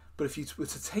 But if you were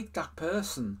to take that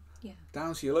person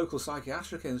down to your local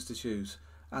psychiatric institute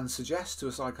and suggest to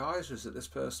a psychiatrist that this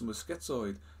person was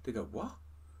schizoid, they go, what?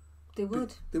 They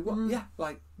would. They what? Yeah,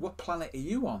 like, what planet are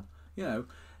you on? You know,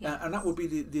 and that would be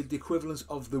the equivalent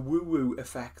of the woo-woo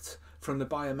effect from the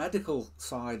biomedical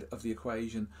side of the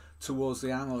equation towards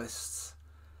the analysts.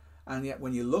 And yet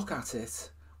when you look at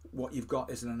it, what you've got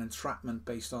is an entrapment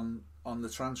based on the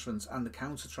transference and the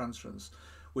counter-transference,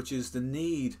 which is the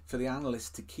need for the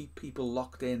analyst to keep people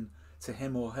locked in to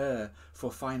him or her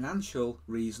for financial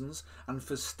reasons and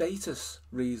for status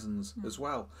reasons as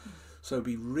well. So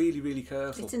be really, really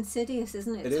careful. It's insidious,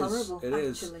 isn't it? It's horrible, it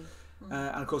is.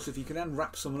 And of course, if you can then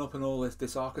wrap someone up in all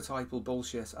this archetypal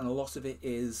bullshit, and a lot of it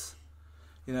is,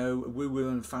 you know, woo-woo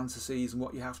and fantasies and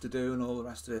what you have to do and all the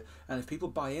rest of it, and if people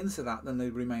buy into that, then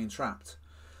they remain trapped.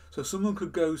 So someone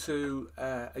could go to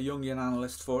a Jungian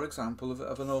analyst, for example,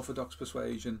 of an orthodox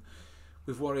persuasion,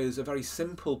 with what is a very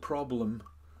simple problem,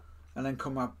 and then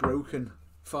come out broken,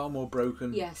 far more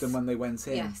broken than when they went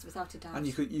in. Yes, without a doubt. And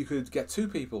you could get 2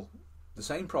 people, the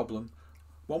same problem.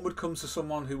 One would come to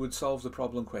someone who would solve the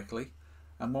problem quickly,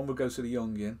 and one would go to the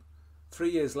Jungian. 3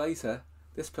 years later,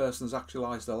 this person's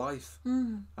actualised their life,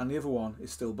 and the other one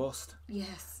is still bust.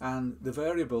 Yes. And the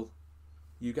variable,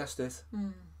 you guessed it,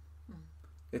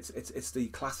 it's the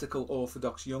classical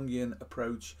orthodox Jungian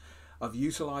approach of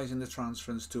utilising the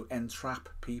transference to entrap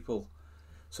people.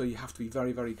 So you have to be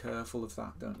very, very careful of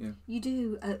that, don't you? You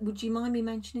do. Would you mind me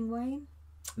mentioning Wayne?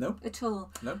 No. At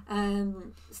all? No.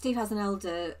 Steve has an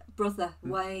elder brother,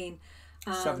 Wayne.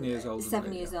 7 years older.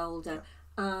 7 years older.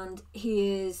 and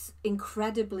he is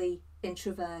incredibly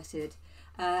introverted.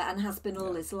 And has been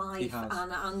all his life,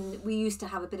 and we used to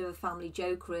have a bit of a family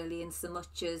joke, really, in so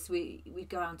much as we'd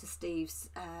go around to Steve's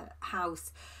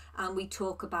house and we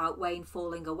talk about Wayne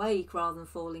falling awake rather than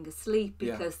falling asleep,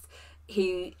 because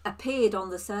he appeared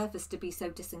on the surface to be so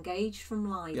disengaged from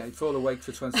life. Yeah, he'd fall awake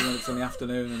for 20 minutes in the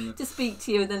afternoon and to speak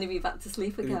to you, and then he'd be back to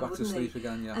sleep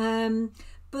again.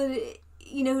 But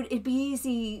you know, it'd be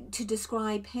easy to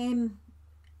describe him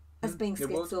as being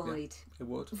schizoid. It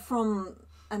would. From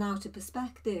an outer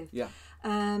perspective.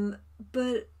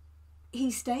 But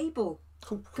he's stable.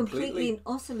 Completely and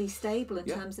utterly stable in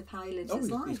terms of how he lives his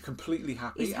life. He's completely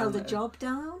happy. He's held a job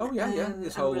down.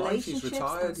 His whole life. He's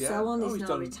retired. And so on. He's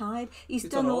now retired. He's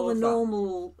done all the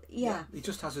normal. He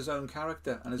just has his own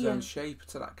character and his own shape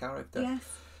to that character.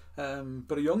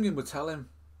 But a young'un would tell him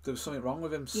there was something wrong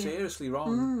with him, seriously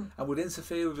wrong, and would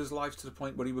interfere with his life to the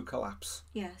point where he would collapse.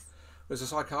 Whereas a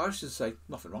psychiatrist would say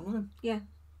nothing wrong with him.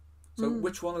 So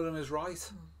which one of them is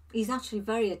right? He's actually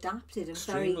very adapted and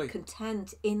very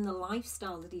content in the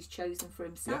lifestyle that he's chosen for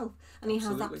himself. And he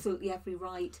has absolutely every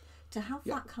right to have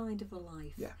that kind of a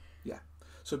life.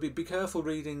 So be careful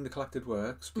reading the collected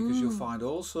works, because you'll find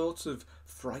all sorts of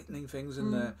frightening things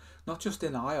in there. Not just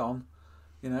in Ion,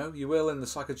 you know, you will in the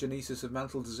psychogenesis of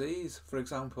mental disease, for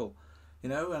example. You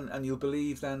know, and you'll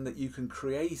believe then that you can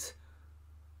create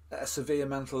a severe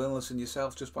mental illness in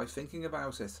yourself just by thinking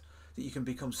about it. That you can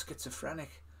become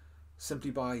schizophrenic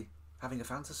simply by having a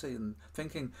fantasy and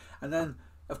thinking. And then,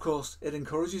 of course, it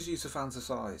encourages you to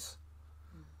fantasize.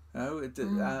 You know,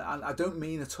 and I don't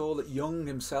mean at all that Jung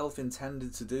himself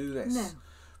intended to do this,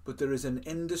 but there is an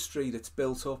industry that's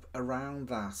built up around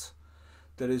that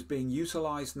is being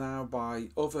utilised now by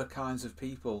other kinds of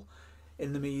people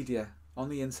in the media, on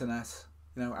the internet,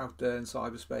 you know, out there in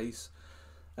cyberspace,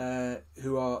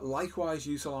 who are likewise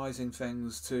utilising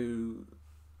things to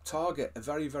target a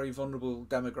very, very vulnerable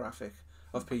demographic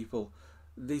of people.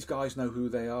 These guys know who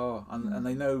they are, and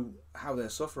they know how they're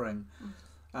suffering,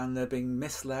 and they're being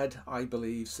misled, I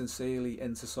believe, sincerely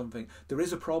into something. There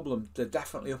is a problem. They're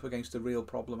definitely up against a real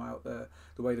problem out there,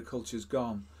 the way the culture's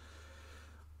gone.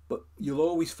 But you'll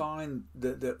always find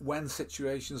that when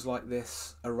situations like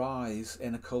this arise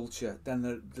in a culture,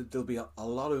 then there'll be a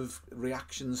lot of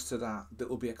reactions to that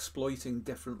will be exploiting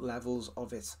different levels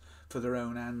of it for their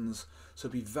own ends. So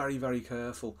be very, very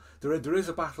careful. There is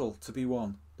a battle to be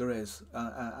won. There is,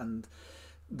 and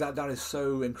that is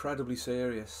so incredibly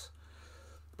serious.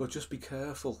 But just be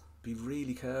careful. Be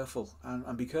really careful,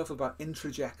 and be careful about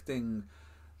interjecting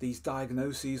these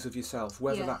diagnoses of yourself,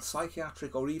 whether that's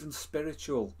psychiatric or even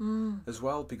spiritual as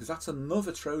well, because that's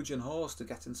another Trojan horse to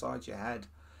get inside your head,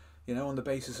 you know, on the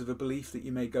basis of a belief that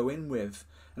you may go in with,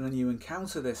 and then you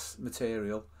encounter this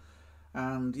material,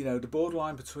 and, you know, the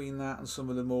borderline between that and some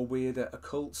of the more weirder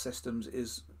occult systems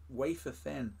is wafer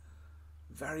thin,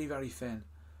 very, very thin,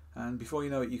 and before you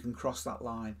know it, you can cross that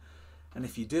line, and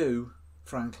if you do,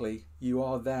 frankly, you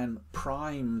are then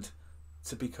primed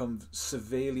to become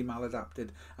severely maladapted,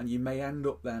 and you may end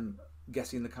up then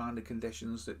getting the kind of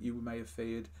conditions that you may have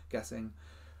feared getting.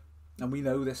 And we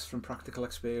know this from practical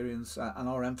experience, and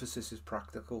our emphasis is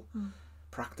practical.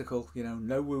 Practical, you know,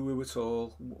 no woo-woo at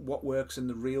all. What works in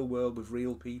the real world with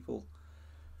real people.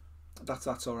 That's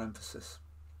our emphasis.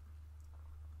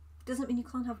 Doesn't mean you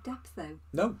can't have depth, though.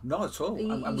 No, not at all.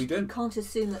 And we do. You can't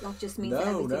assume that just means that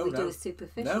everything we do is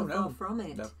superficial. Far from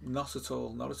it. No, not at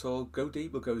all. Not at all. Go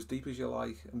deep. We'll go as deep as you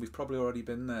like. And we've probably already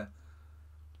been there.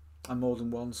 And more than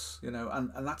once, you know.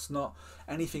 And that's not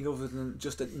anything other than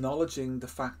just acknowledging the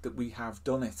fact that we have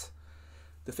done it.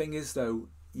 The thing is, though,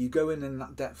 you go in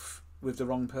that depth with the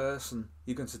wrong person,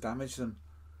 you're going to damage them.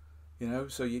 You know,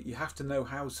 so you have to know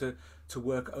how to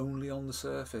work only on the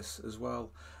surface as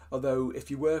well. Although if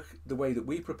you work the way that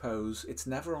we propose, it's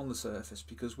never on the surface,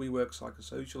 because we work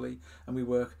psychosocially and we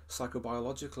work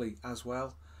psychobiologically as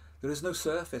well. There is no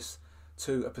surface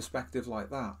to a perspective like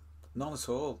that. None at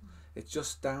all. It's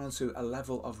just down to a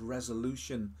level of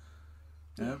resolution.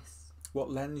 You know? What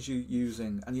lens you're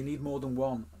using, and you need more than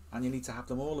one, and you need to have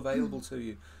them all available to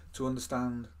you to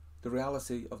understand the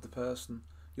reality of the person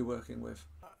you're working with.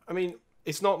 I mean,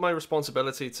 it's not my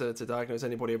responsibility to diagnose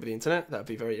anybody over the internet. That would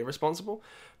be very irresponsible.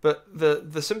 But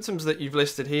the symptoms that you've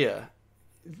listed here,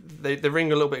 they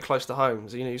ring a little bit close to home.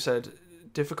 So, you know, you said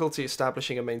difficulty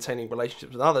establishing and maintaining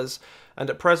relationships with others, and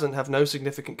at present have no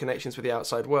significant connections with the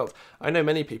outside world. I know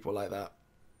many people like that.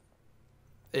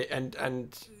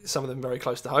 And some of them very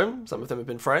close to home. Some of them have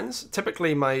been friends.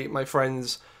 Typically, my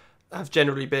friends have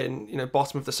generally been, you know,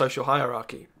 bottom of the social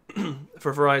hierarchy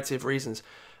for a variety of reasons.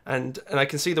 And I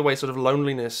can see the way sort of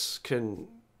loneliness can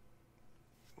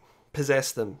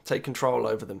possess them, take control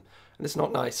over them. And it's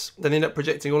not nice. Then they end up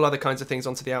projecting all other kinds of things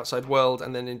onto the outside world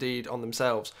and then indeed on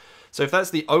themselves. So if that's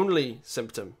the only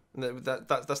symptom,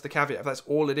 that's the caveat, if that's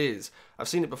all it is, I've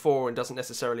seen it before and doesn't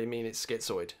necessarily mean it's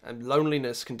schizoid. And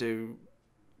loneliness can do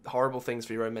horrible things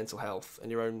for your own mental health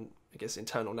and your own, I guess,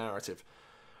 internal narrative.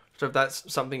 So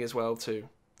that's something as well to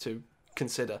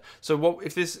consider. So what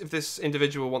if this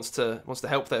individual wants to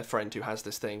help their friend who has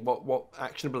this thing, what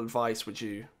actionable advice would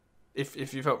you,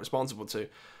 if you felt responsible to,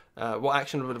 what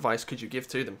actionable advice could you give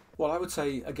to them? Well, I would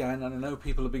say, again, and I know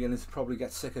people are beginning to probably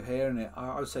get sick of hearing it,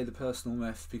 I would say the personal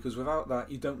myth, because without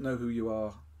that, you don't know who you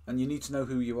are. And you need to know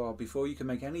who you are before you can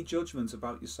make any judgment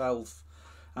about yourself.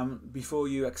 And before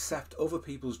you accept other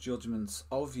people's judgments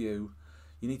of you,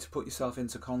 you need to put yourself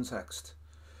into context.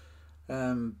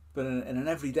 But in an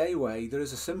everyday way, there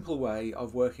is a simple way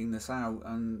of working this out,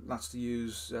 and that's to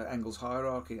use Engel's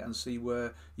hierarchy and see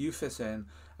where you fit in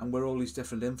and where all these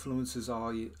different influences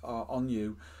are on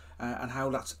you, and how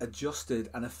that's adjusted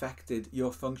and affected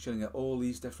your functioning at all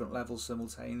these different levels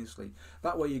simultaneously.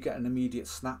 That way you get an immediate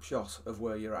snapshot of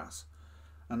where you're at.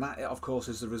 And that, of course,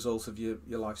 is the result of your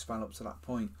lifespan up to that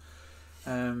point.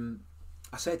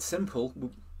 I said simple.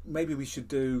 Maybe we should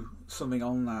do something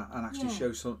on that and actually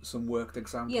show some worked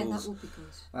examples. Yeah, that would be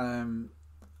good.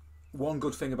 One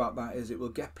good thing about that is it will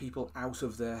get people out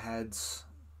of their heads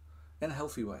in a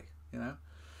healthy way, you know,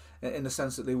 in the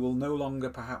sense that they will no longer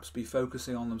perhaps be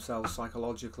focusing on themselves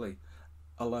psychologically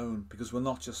alone, because we're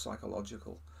not just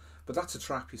psychological. But that's a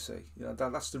trap, you see. You know,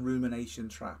 that's the rumination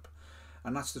trap.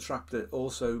 And that's the trap that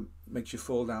also makes you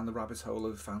fall down the rabbit hole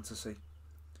of fantasy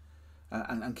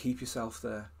and keep yourself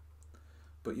there.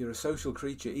 But you're a social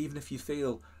creature. Even if you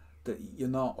feel that you're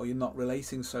not, or you're not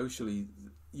relating socially,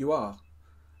 you are.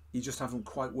 You just haven't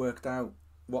quite worked out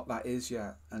what that is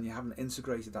yet, and you haven't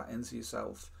integrated that into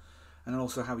yourself. And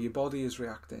also how your body is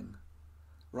reacting,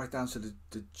 right down to the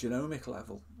genomic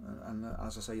level, and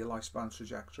as I say, your lifespan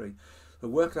trajectory. So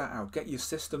work that out. Get your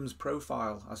systems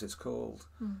profile, as it's called,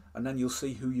 and then you'll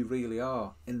see who you really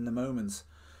are in the moment.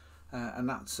 And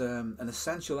that's an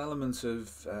essential element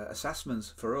of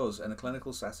assessment for us in a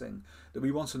clinical setting, that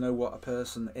we want to know what a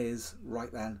person is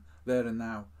right then, there and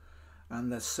now. And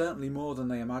they're certainly more than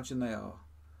they imagine they are,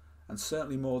 and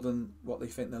certainly more than what they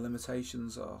think their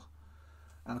limitations are.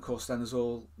 And of course then there's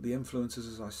all the influences,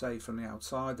 as I say, from the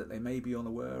outside that they may be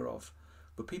unaware of.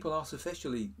 But people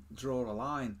artificially draw a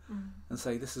line and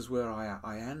say, this is where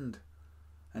I end.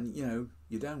 And, you know,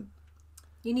 you don't.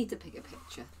 You need the bigger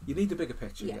picture. You need the bigger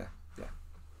picture, yeah.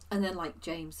 And then, like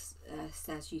James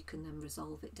says, you can then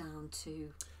resolve it down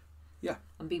to... Yeah.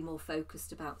 And be more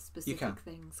focused about specific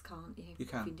things, can't you? You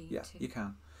can, if you need to. You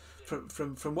can.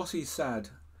 From what he said,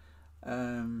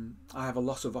 I have a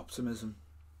lot of optimism.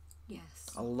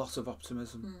 Yes. A lot of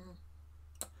optimism.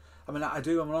 I mean, I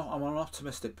do. I'm an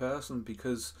optimistic person,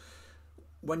 because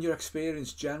when your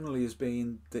experience generally has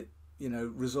been that, you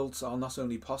know, results are not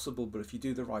only possible, but if you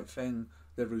do the right thing,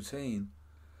 they're routine,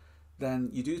 then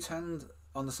you do tend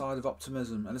on the side of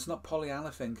optimism. And it's not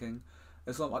Pollyanna thinking.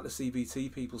 It's not like the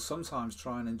CBT people sometimes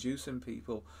try and induce in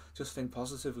people, just think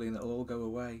positively and it'll all go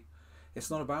away. It's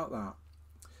not about that.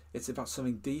 It's about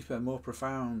something deeper, more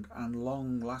profound and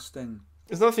long lasting.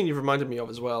 There's another thing you've reminded me of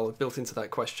as well, built into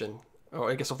that question, or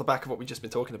I guess off the back of what we've just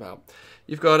been talking about.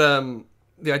 You've got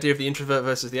the idea of the introvert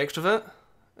versus the extrovert.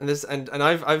 And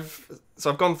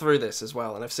I've gone through this as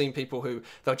well, and I've seen people who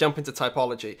they'll jump into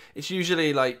typology. It's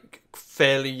usually like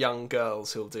fairly young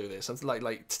girls who'll do this. It's like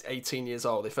 18 years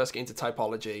old. They first get into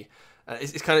typology.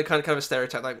 It's kind of a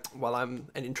stereotype, like, well, I'm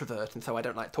an introvert and so I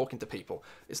don't like talking to people.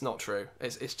 It's not true.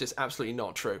 It's just absolutely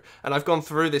not true. And I've gone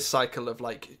through this cycle of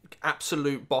like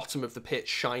absolute bottom of the pit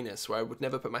shyness, where I would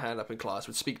never put my hand up in class,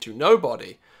 would speak to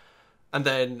nobody, and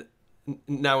then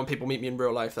now when people meet me in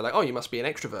real life, they're like, oh, you must be an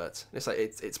extrovert. It's like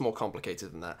it's more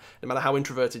complicated than that. No matter how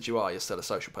introverted you are, you're still a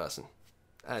social person,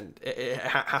 and it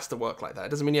has to work like that. It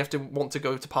doesn't mean you have to want to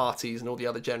go to parties and all the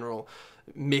other general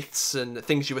myths and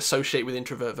things you associate with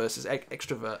introvert versus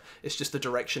extrovert. It's just the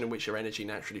direction in which your energy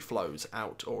naturally flows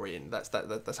out or in. That's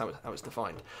how it's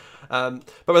defined. But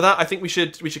with that, I think we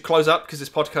should close up, because this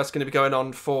podcast is going to be going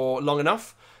on for long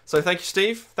enough. So thank you,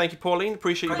 Steve. Thank you, Pauline.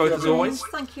 Appreciate you both as always.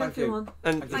 Thank you, everyone.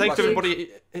 And thanks to everybody.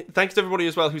 Thanks to everybody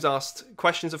as well who's asked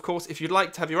questions. Of course, if you'd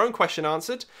like to have your own question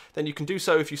answered, then you can do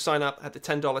so if you sign up at the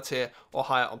 $10 tier or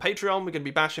higher on Patreon. We're going to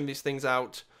be bashing these things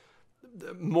out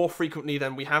more frequently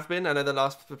than we have been. I know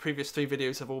the previous 3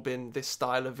 videos have all been this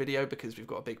style of video because we've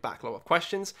got a big backlog of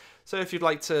questions. So if you'd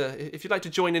like to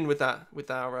join in with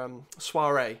our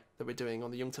soiree that we're doing on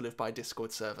the Young to Live By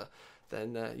Discord server,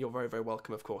 then you're very, very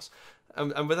welcome, of course.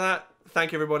 And with that,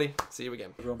 thank you, everybody. See you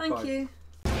again. Thank you.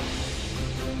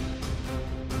 you.